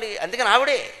చెప్తామండి? అందుకని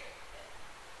ఆవిడే.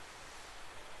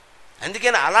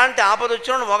 అందుకని అలాంటి ఆపద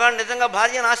వచ్చినప్పుడు మగాడు నిజంగా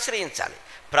భార్యను ఆశ్రయించాలి.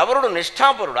 ప్రవరుడు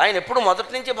నిష్ఠాపరుడు, ఆయన ఎప్పుడు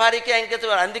మొదటి నుంచి భార్యకి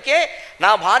అంకితం. అందుకే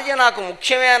నా భార్య నాకు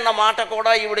ముఖ్యమే అన్న మాట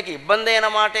కూడా ఈవిడికి ఇబ్బంది అయిన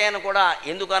మాటే అని కూడా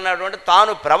ఎందుకు అన్నాడు అంటే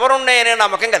తాను ప్రవరుణ్ణే అనే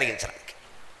నమ్మకం కలిగించడానికి.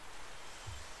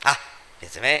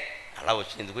 నిజమే, అలా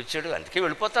వచ్చి ఎందుకు వచ్చాడు, అందుకే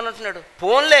వెళ్ళిపోతానంటున్నాడు.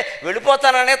 ఫోన్లే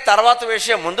వెళ్ళిపోతాననే తర్వాత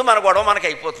విషయం, ముందు మన గొడవ మనకు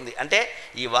అయిపోతుంది. అంటే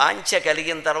ఈ వాంఛ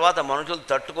కలిగిన తర్వాత మనుషులు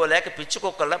తట్టుకోలేక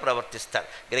పిచ్చుకొక్కల్లా ప్రవర్తిస్తారు.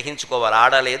 గ్రహించుకోవాలి,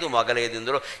 ఆడలేదు మగలేదు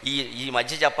ఇందులో. ఈ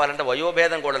మధ్య చెప్పాలంటే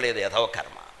వయోభేదం కూడా లేదు, యథవ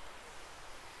కర్మ.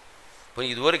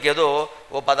 ఇదివరకు ఏదో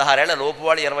ఓ 16 ఏళ్ల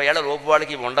లోపువాళ్ళు 20 ఏళ్ల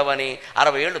లోపువాళ్ళకి ఉండవని,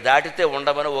 60 ఏళ్ళు దాటితే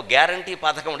ఉండవని ఓ గ్యారంటీ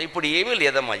పథకం ఉంది. ఇప్పుడు ఏమీ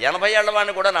లేదమ్మా. 80 ఏళ్ల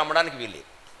వాడిని కూడా నమ్మడానికి వీల్లేదు.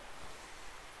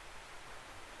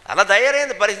 అలా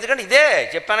తయారైంది పరిస్థితి. కానీ ఇదే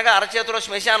చెప్పానుగా, అరచేతిలో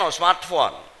శ్మశానం, స్మార్ట్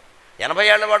ఫోన్. 80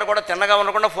 ఏళ్ల వాడు కూడా తిన్నగా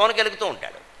ఉండకుండా ఫోన్కి వెలుగుతూ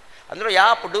ఉంటాడు. అందులో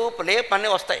యాప్ డూప్ లేప్ అన్నీ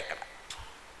వస్తాయి ఇక్కడ.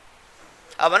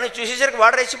 అవన్నీ చూసేసరికి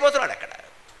వాడు రెచ్చిపోతున్నాడు అక్కడ.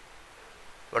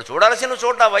 వాడు చూడాల్సిన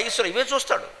చోట ఆ వయస్సులో ఇవే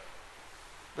చూస్తాడు.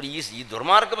 ఇప్పుడు ఈ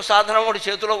దుర్మార్గపు సాధన వాడి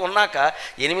చేతిలో ఉన్నాక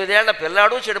 8 ఏళ్ల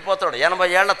పిల్లాడు చెడిపోతాడు,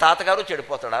 80 ఏళ్ల తాతగారు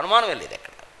చెడిపోతాడు. అనుమానం వెళ్ళేది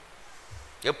అక్కడ.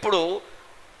 ఎప్పుడు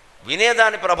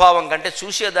వినేదాని ప్రభావం కంటే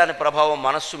చూసేదాని ప్రభావం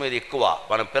మనస్సు మీద ఎక్కువ.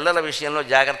 మనం పిల్లల విషయంలో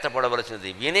జాగ్రత్త పడవలసినది.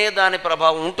 వినేదాని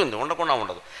ప్రభావం ఉంటుంది, ఉండకుండా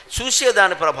ఉండదు.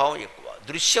 చూసేదాని ప్రభావం ఎక్కువ,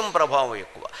 దృశ్యం ప్రభావం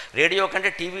ఎక్కువ. రేడియో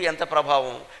కంటే టీవీ ఎంత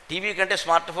ప్రభావం, టీవీ కంటే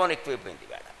స్మార్ట్ ఫోన్ ఎక్కువైపోయింది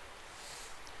వేడ.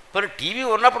 మరి టీవీ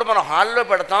ఉన్నప్పుడు మనం హాల్లో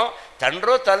పెడతాం,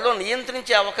 తండ్రో తల్లో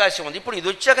నియంత్రించే అవకాశం ఉంది. ఇప్పుడు ఇది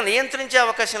వచ్చాక నియంత్రించే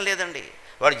అవకాశం లేదండి.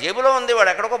 వాడు జేబులో ఉంది, వాడు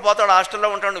ఎక్కడికో పోతాడు, హాస్టల్లో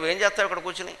ఉంటాడు, నువ్వేం చేస్తావు ఇక్కడ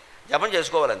కూర్చుని? జపం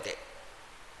చేసుకోవాలంతే.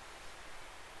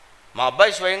 మా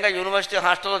అబ్బాయి స్వయంగా యూనివర్సిటీ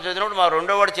హాస్టల్లో చదివినప్పుడు మా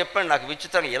రెండో వాడు చెప్పాడు నాకు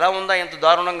విచిత్రంగా, ఎలా ఉందా ఎంత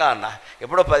దారుణంగా అన్న.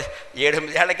 ఎప్పుడో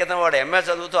 7-8 ఏళ్ల క్రితం వాడు ఎంఏ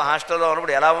చదువుతూ హాస్టల్లో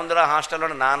ఉన్నప్పుడు ఎలా ఉందిరా హాస్టల్లో,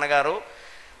 నాన్నగారు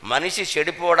మనిషి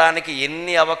చెడిపోవడానికి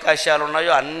ఎన్ని అవకాశాలు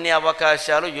ఉన్నాయో అన్ని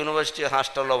అవకాశాలు యూనివర్సిటీ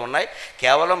హాస్టల్లో ఉన్నాయి,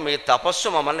 కేవలం మీ తపస్సు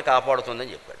మమ్మల్ని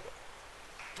కాపాడుతుందని చెప్పాడు.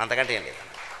 అంతకంటే ఏం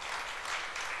లేదన్న.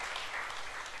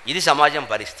 ఇది సమాజం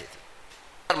పరిస్థితి.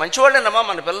 మంచివాళ్ళేనమ్మా,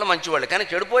 మన పిల్లలు మంచివాళ్ళు, కానీ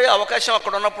చెడిపోయే అవకాశం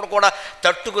అక్కడ ఉన్నప్పుడు కూడా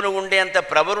తట్టుకుని ఉండేంత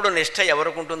ప్రవరుడు నిష్ఠ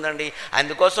ఎవరికి ఉంటుందండి?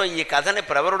 అందుకోసం ఈ కథని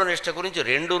ప్రవరుడు నిష్ఠ గురించి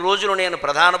 2 రోజులు నేను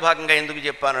ప్రధాన భాగంగా ఎందుకు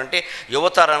చెప్పానంటే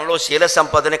యువతరంలో శీల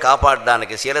సంపదని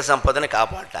కాపాడడానికి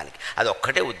అది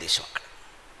ఒక్కటే ఉద్దేశం అక్కడ.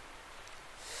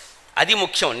 అది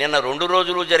ముఖ్యం. నిన్న 2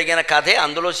 రోజులు జరిగిన కథే,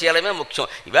 అందులో శీలమే ముఖ్యం.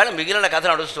 ఈవేళ మిగిలిన కథ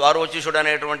నడుస్తుంది. వారోచిషుడు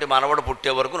అనేటువంటి మనవడు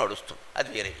పుట్టే వరకు నడుస్తుంది, అది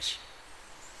వేరే విషయం.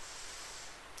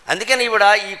 అందుకని ఈవిడ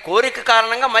ఈ కోరిక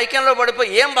కారణంగా మైకంలో పడిపోయి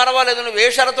ఏం పర్వాలేదు, నువ్వు ఏ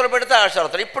షరతులు పెడితే ఆ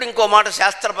షరతులు. ఇప్పుడు ఇంకో మాట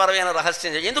శాస్త్రపరమైన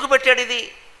రహస్యం ఎందుకు పెట్టాడు ఇది?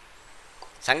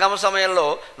 సంగమ సమయంలో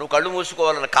నువ్వు కళ్ళు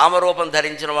మూసుకోవాలని కామరూపం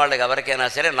ధరించిన వాళ్ళకి ఎవరికైనా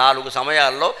సరే 4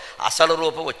 సమయాల్లో అసలు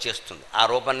రూపం వచ్చేస్తుంది. ఆ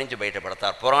రూపం నుంచి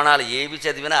బయటపడతారు. పురాణాలు ఏవి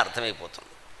చదివినా అర్థమైపోతుంది.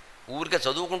 ఊరికే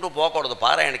చదువుకుంటూ పోకూడదు,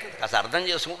 పారాయణకి కాస్త అర్థం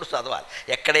చేసుకుంటూ చదవాలి.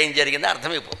 ఎక్కడేం జరిగిందో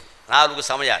అర్థమైపోతుంది. 4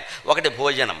 సమయాలు: 1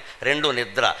 భోజనం, 2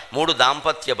 నిద్ర, 3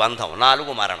 దాంపత్య బంధం,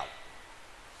 4 మరణం.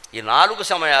 ఈ 4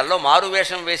 సమయాల్లో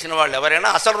మారువేషం వేసిన వాళ్ళు ఎవరైనా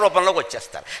అసలు రూపంలోకి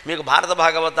వచ్చేస్తారు. మీకు భారత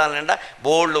భాగవతాల నిండా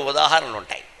బోల్డ్ ఉదాహరణలు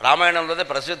ఉంటాయి. రామాయణంలోనే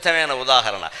ప్రసిద్ధమైన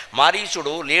ఉదాహరణ,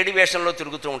 మారీచుడు లేడీ వేషంలో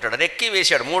తిరుగుతూ ఉంటాడు. రెక్కి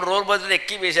వేశాడు, 3 రోజుల బదులు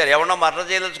రెక్కి వేశాడు. ఎవరన్నా మరణ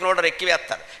చేయదలుచుకున్నాడు రెక్కి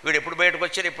వేస్తారు. వీడు ఎప్పుడు బయటకు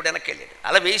వచ్చాడు, ఎప్పుడు వెనక్కి వెళ్ళాడు.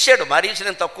 అలా వేశాడు. మారీచుడు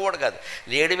నేను తక్కువడు కాదు,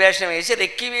 లేడీ వేషం వేసి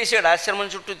రెక్కి వేశాడు ఆశ్రమం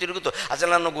చుట్టూ తిరుగుతూ. అసలు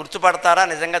నన్ను గుర్తుపడతారా,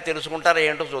 నిజంగా తెలుసుకుంటారా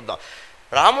ఏంటో చూద్దాం.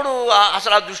 రాముడు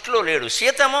అసలు ఆ దృష్టిలో లేడు.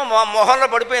 సీతమో మొహంలో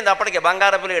పడిపోయింది అప్పటికే,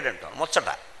 బంగారపు లేడంటాం ముచ్చట.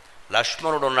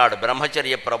 లక్ష్మణుడు ఉన్నాడు,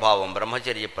 బ్రహ్మచర్య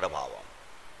ప్రభావం.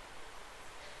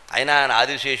 అయినా ఆయన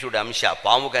ఆదిశేషుడి అంశ,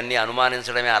 పాముకన్నీ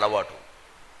అనుమానించడమే అలవాటు.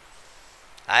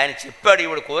 ఆయన చెప్పాడు,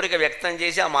 ఈవిడ కోరిక వ్యక్తం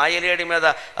చేసి ఆ మాయలేడి మీద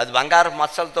అది బంగారపు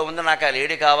మచ్చలతో ఉంది, నాకు ఆ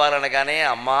లేడీ కావాలనగానే,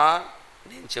 అమ్మా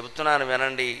నేను చెబుతున్నాను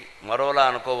వినండి, మరోలా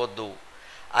అనుకోవద్దు,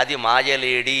 అది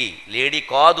లేడీ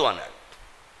కాదు అన్నాడు.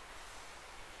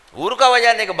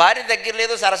 ఊరుకోవయ్యా, నీకు భార్య దగ్గర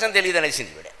లేదు, సరసం తెలియదు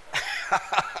అనేసింది ఈవిడ.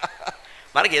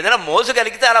 మనకి ఏదైనా మోజు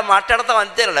కలిగితే అలా మాట్లాడతాం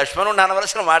అంతే. లక్ష్మణుడు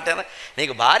అనవలసిన మాటేనా?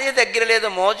 నీకు భార్య దగ్గర లేదు,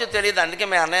 మోజు తెలియదు, అందుకే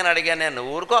మీ అన్నయ్యని అడిగాను నేను,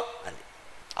 ఊరుకో అంది.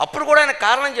 అప్పుడు కూడా ఆయన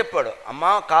కారణం చెప్పాడు. అమ్మ,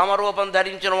 కామరూపం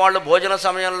ధరించిన వాళ్ళు భోజన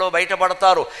సమయంలో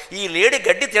బయటపడతారు, ఈ లేడీ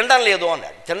గడ్డి తినడం లేదు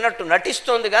అన్నాడు. తిన్నట్టు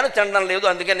నటిస్తోంది కానీ తినడం లేదు,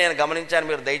 అందుకే నేను గమనించాను,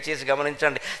 మీరు దయచేసి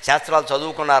గమనించండి. శాస్త్రాలు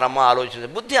చదువుకున్నారమ్మా,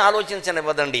 ఆలోచించండి. బుద్ధి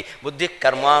ఆలోచించనివ్వదండి, బుద్ధి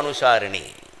కర్మానుసారిణి.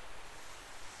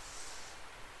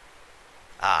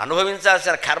 ఆ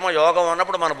అనుభవించాల్సిన కర్మయోగం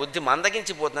ఉన్నప్పుడు మన బుద్ధి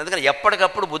మందగించిపోతుంది. అందుకని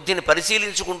ఎప్పటికప్పుడు బుద్ధిని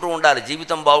పరిశీలించుకుంటూ ఉండాలి.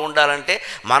 జీవితం బాగుండాలంటే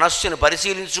మనస్సుని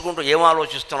పరిశీలించుకుంటూ ఏం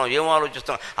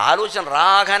ఆలోచిస్తున్నాం. ఆలోచన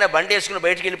రాగానే బండి వేసుకుని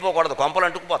బయటికి వెళ్ళిపోకూడదు, కొంపలు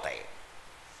అంటుకుపోతాయి.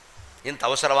 ఇంత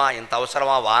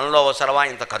అవసరమా, వానలో అవసరమా,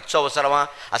 ఇంత ఖర్చు అవసరమా,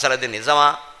 అసలు అది నిజమా,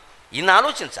 ఇన్ని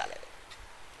ఆలోచించాలి.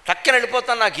 టక్కన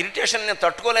వెళ్ళిపోతాను, నాకు ఇరిటేషన్ నేను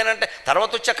తట్టుకోలేనంటే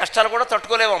తర్వాత వచ్చే కష్టాలు కూడా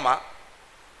తట్టుకోలేవమ్మా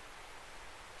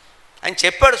అని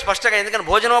చెప్పాడు స్పష్టంగా. ఎందుకని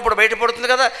భోజనం అప్పుడు బయటపడుతుంది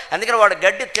కదా. అందుకని వాడు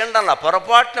గడ్డి తినడంలా,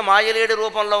 పొరపాటున మాయలేడి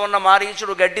రూపంలో ఉన్న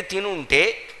మారీచుడు గడ్డి తిని ఉంటే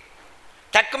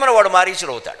టక్కుమని వాడు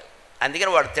మారీచుడు అవుతాడు.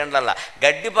 అందుకని వాడు తినడంలా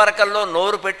గడ్డి పరకల్లో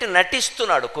నోరు పెట్టి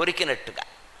నటిస్తున్నాడు కొరికినట్టుగా.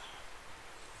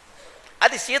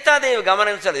 అది సీతాదేవి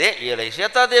గమనించలేదు.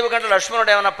 సీతాదేవి కంటే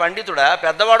లక్ష్మణుడు ఏమైనా పండితుడా?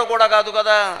 పెద్దవాడు కూడా కాదు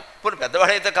కదా. ఇప్పుడు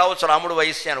పెద్దవాడైతే కావచ్చు, రాముడు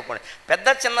వయస్సు అనుకోండి. పెద్ద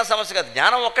చిన్న సమస్య కదా,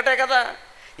 జ్ఞానం ఒక్కటే కదా.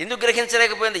 ఎందుకు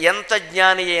గ్రహించలేకపోయింది? ఎంత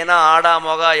జ్ఞాని అయినా ఆడా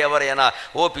మొగ ఎవరైనా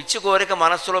ఓ పిచ్చి కోరిక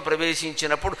మనస్సులో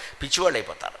ప్రవేశించినప్పుడు పిచ్చివాళ్ళు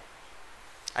అయిపోతారు.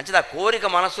 అంటే ఆ కోరిక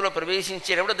మనస్సులో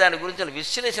ప్రవేశించేటప్పుడు దాని గురించి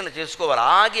విశ్లేషణ చేసుకోవాలి,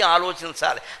 ఆగి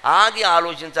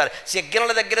ఆలోచించాలి.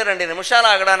 సిగ్నల్ దగ్గర 2 నిమిషాలు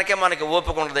ఆగడానికే మనకి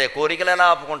ఓపిక ఉండదు. కోరికలు ఎలా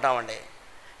ఆపుకుంటామండి?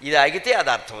 ఇది ఆగితే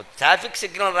అది అర్థం. ట్రాఫిక్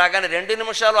సిగ్నల్ రాగానే 2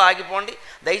 నిమిషాలు ఆగిపోండి,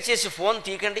 దయచేసి ఫోన్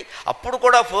తీకండి. అప్పుడు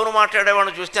కూడా ఫోన్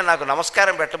మాట్లాడేవాడిని చూస్తే నాకు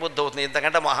నమస్కారం పెట్టబుద్ధి అవుతుంది.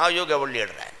 ఇంతకంటే మహాయోగి ఎవడు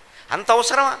లేడు ఆయన. అంత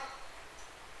అవసరమా?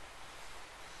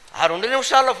 ఆ 2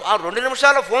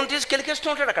 నిమిషాల్లో ఫోన్ తీసి కెలికేస్తూ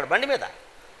ఉంటాడు అక్కడ బండి మీద.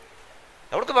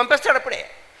 ఎవరికి పంపిస్తాడు అప్పుడే.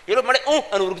 ఈలో మళ్ళీ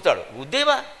అని ఉరుకుతాడు.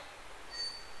 ఉద్దేవా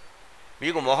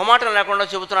మీకు మొహమాటం లేకుండా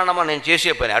చెబుతున్నానమ్మా నేను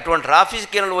చేసే పని. అటువంటి ట్రాఫిక్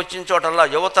సిగ్నల్ వచ్చిన చోటల్లా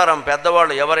యువతరం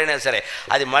పెద్దవాళ్ళు ఎవరైనా సరే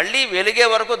అది మళ్ళీ వెలిగే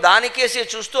వరకు దానికేసే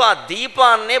చూస్తూ ఆ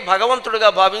దీపాన్నే భగవంతుడిగా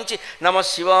భావించి నమ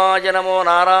శివాయ నమో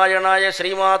నారాయణాయ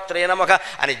శ్రీమాత్రే నమః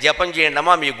అని జపం చేయండి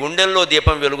అమ్మా. మీ గుండెల్లో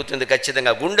దీపం వెలుగుతుంది,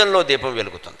 ఖచ్చితంగా గుండెల్లో దీపం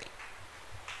వెలుగుతుంది.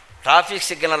 ట్రాఫిక్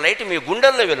సిగ్నల్ లైట్ మీ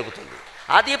గుండెల్లో వెలుగుతుంది.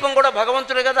 ఆ దీపం కూడా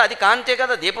భగవంతుడే కదా, అది కాంతే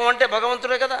కదా. దీపం అంటే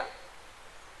భగవంతుడే కదా.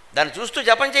 దాన్ని చూస్తూ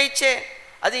జపం చేయించే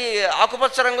అది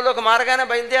ఆకుపచ్చ రంగులోకి మారగానే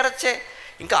బయలుదేరచ్చే.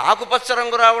 ఇంకా ఆకుపచ్చ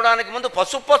రంగు రావడానికి ముందు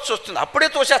పసుపచ్చ వస్తుంది, అప్పుడే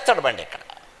తోసేస్తాడు బండి. ఇక్కడ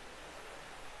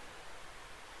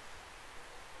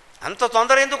అంత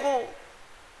తొందర ఎందుకు?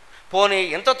 పోనీ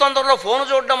ఇంత తొందరలో ఫోన్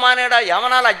చూడడం మానేడా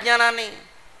యమనాల అజ్ఞానాన్ని?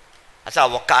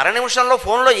 అసలు ఒక్క 1/2 నిమిషంలో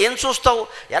ఫోన్లో ఏం చూస్తావు?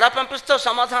 ఎలా పంపిస్తావు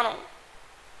సమాధానం?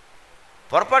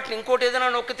 పొరపాట్లు ఇంకోటి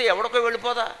ఏదైనా నొక్కితే ఎవడికో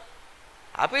వెళ్ళిపోదా?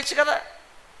 ఆపేయచ్చు కదా.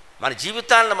 మన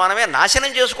జీవితాలను మనమే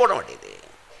నాశనం చేసుకోవడం అంటే ఇది.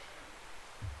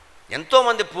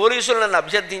 ఎంతోమంది పోలీసులు నన్ను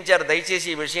అభ్యర్థించారు, దయచేసి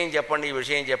ఈ విషయం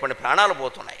చెప్పండి, ప్రాణాలు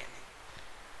పోతున్నాయని.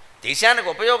 దేశానికి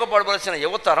ఉపయోగపడవలసిన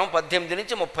యువతరం 18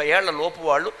 నుంచి 30 ఏళ్ల లోపు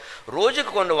వాళ్ళు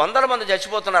రోజుకు కొన్ని 100 మంది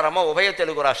చచ్చిపోతున్నారమ్మా. ఉభయ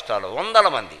తెలుగు రాష్ట్రాల్లో 100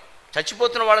 మంది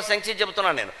చచ్చిపోతున్న వాళ్ళ సంఖ్య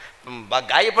చెబుతున్నాను నేను.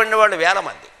 గాయపడిన వాళ్ళు 1000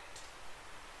 మంది.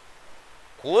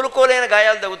 కోలుకోలేని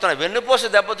గాయాలు తగ్గుతున్నాయి. వెన్నుపూస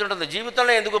దెబ్బతింటుంది.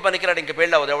 జీవితంలో ఎందుకు పనికిరాడు, ఇంక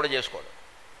పెళ్ళి అవ్వదు, ఎవడో చేసుకోడు.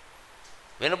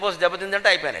 వెన్నుపూస దెబ్బతిందంటే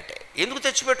అయిపోయినట్టే. ఎందుకు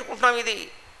తెచ్చిపెట్టుకుంటున్నాం ఇది?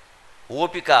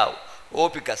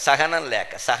 ఓపిక సహనం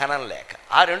లేక.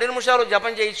 ఆ 2 నిమిషాలు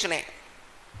జపం చేయించునే.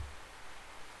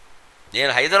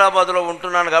 నేను హైదరాబాదులో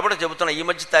ఉంటున్నాను కాబట్టి చెబుతున్నా. ఈ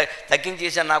మధ్య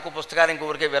తగ్గించేసాను. నాకు పుస్తకాలు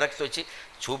ఇంకొకరికే విరక్తి వచ్చి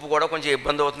చూపు కూడా కొంచెం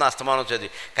ఇబ్బంది అవుతుంది, అస్తమానం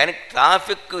చదివి. కానీ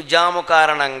ట్రాఫిక్ జాము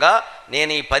కారణంగా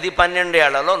నేను ఈ 10-12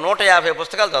 ఏళ్లలో 150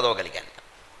 పుస్తకాలు చదవగలిగాను.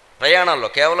 ప్రయాణంలో,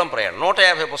 కేవలం ప్రయాణం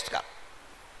 150 పుస్తకాలు.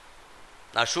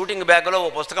 నా షూటింగ్ బ్యాగ్లో ఓ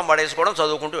పుస్తకం పడేసుకోవడం,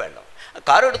 చదువుకుంటూ వెళ్ళడం.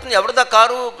 Car ఎడుతుంది, ఎవరిదా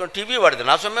car? టీవీ వాడిది.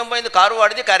 నా సొమ్మేం పోయింది? కారు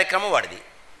వాడిది, కార్యక్రమం వాడిది.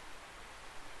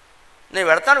 నేను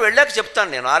వెళ్ళాక చెప్తాను.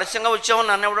 నేను ఆలస్యంగా వచ్చామని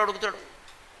నన్ను ఎవడు అడుగుతాడు?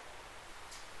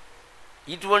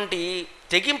 ఇటువంటి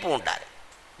తెగింపు ఉండాలి.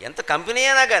 ఎంత కంపెనీ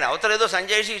అయినా కానీ అవతల ఏదో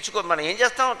సంజయ్సి ఇచ్చుకో. మనం ఏం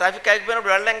చేస్తాం? ట్రాఫిక్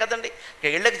ఆగిపోయినప్పుడు వెళ్ళలేం కదండి.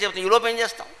 వెళ్ళకి చెప్తాం, ఈలోపు ఏం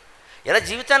చేస్తాం? ఇలా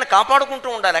జీవితాన్ని కాపాడుకుంటూ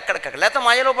ఉండాలి ఎక్కడికక్కడ, లేకపోతే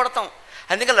మాయలో పడతాం.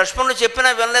 అందుకని లక్ష్మణుడు చెప్పినా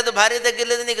వినలేదు, భార్య దగ్గర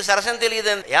లేదు, నీకు సరసం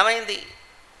తెలియదు. ఏమైంది?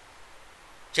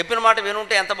 చెప్పిన మాట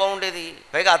వినుంటే ఎంత బాగుండేది.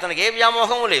 పైగా అతనికి ఏ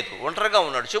వ్యామోహము లేదు, ఒంటరిగా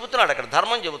ఉన్నాడు. చెబుతున్నాడు అక్కడ,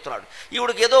 ధర్మం చెబుతున్నాడు.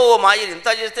 ఈవిడికి ఏదో ఓ మాయ ఇంత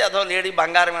చేస్తే అదో లేడీ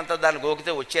బంగారం ఎంత దాన్ని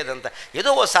గోకితే వచ్చేదంతా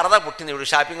ఏదో ఓ సరదా పుట్టింది. ఈవిడ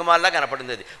షాపింగ్ మాల్లా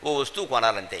కనపడింది. అది ఓ వస్తువు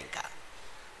కొనాలంతే. ఇంకా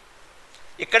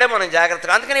ఇక్కడే మనం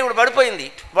జాగ్రత్తగా. అందుకని ఇప్పుడు పడిపోయింది.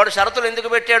 వాడు షరతులు ఎందుకు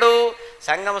పెట్టాడు?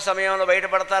 సంగమ సమయంలో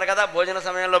బయటపడతారు కదా, భోజన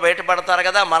సమయంలో బయటపడతారు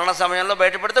కదా, మరణ సమయంలో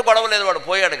బయటపడితే గొడవ లేదు, వాడు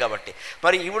పోయాడు కాబట్టి.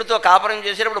 మరి ఈవిడితో కాపురం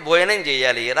చేసేటప్పుడు భోజనం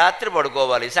చేయాలి, రాత్రి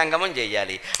పడుకోవాలి, సంగమం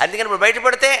చేయాలి. అందుకని ఇప్పుడు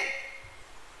బయటపడితే,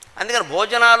 అందుకని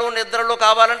భోజనాలు నిద్రలు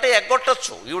కావాలంటే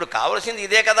ఎగ్గొట్టచ్చు. ఈవిడు కావాల్సింది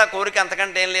ఇదే కదా, కోరిక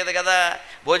అంతకంటే ఏం లేదు కదా.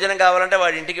 భోజనం కావాలంటే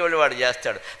వాడి ఇంటికి వెళ్ళి వాడు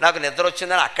చేస్తాడు. నాకు నిద్ర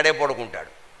వచ్చిందని అక్కడే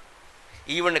పడుకుంటాడు.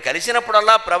 ఈవిడిని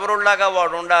కలిసినప్పుడల్లా ప్రవరుల్లాగా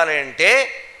వాడు ఉండాలి అంటే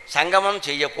సంగమం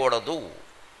చెయ్యకూడదు,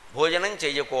 భోజనం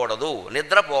చెయ్యకూడదు,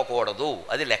 నిద్రపోకూడదు.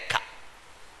 అది లెక్క.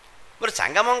 మరి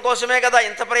సంగమం కోసమే కదా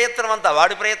ఇంత ప్రయత్నం అంతా.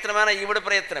 వాడి ప్రయత్నమేనా, ఈవిడి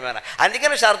ప్రయత్నమేనా?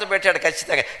 అందుకని షరతు పెట్టాడు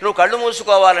ఖచ్చితంగా. నువ్వు కళ్ళు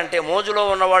మూసుకోవాలంటే మోజులో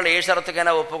ఉన్నవాళ్ళు ఏ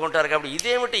షరతుకైనా ఒప్పుకుంటారు. కాబట్టి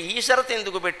ఇదేమిటి, ఈ షరతు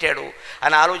ఎందుకు పెట్టాడు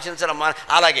అని ఆలోచించడం.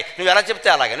 అలాగే నువ్వు ఎలా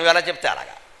చెప్తే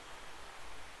అలాగా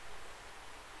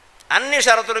అన్ని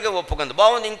షరతులకి ఒప్పుకుంది.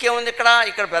 బాగుంది. ఇంకేముంది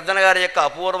ఇక్కడ పెద్దనగారి యొక్క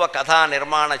అపూర్వ కథా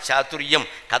నిర్మాణ చాతుర్యం,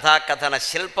 కథాకథన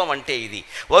శిల్పం అంటే ఇది.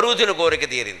 వరూధిని కోరిక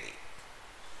తీరింది.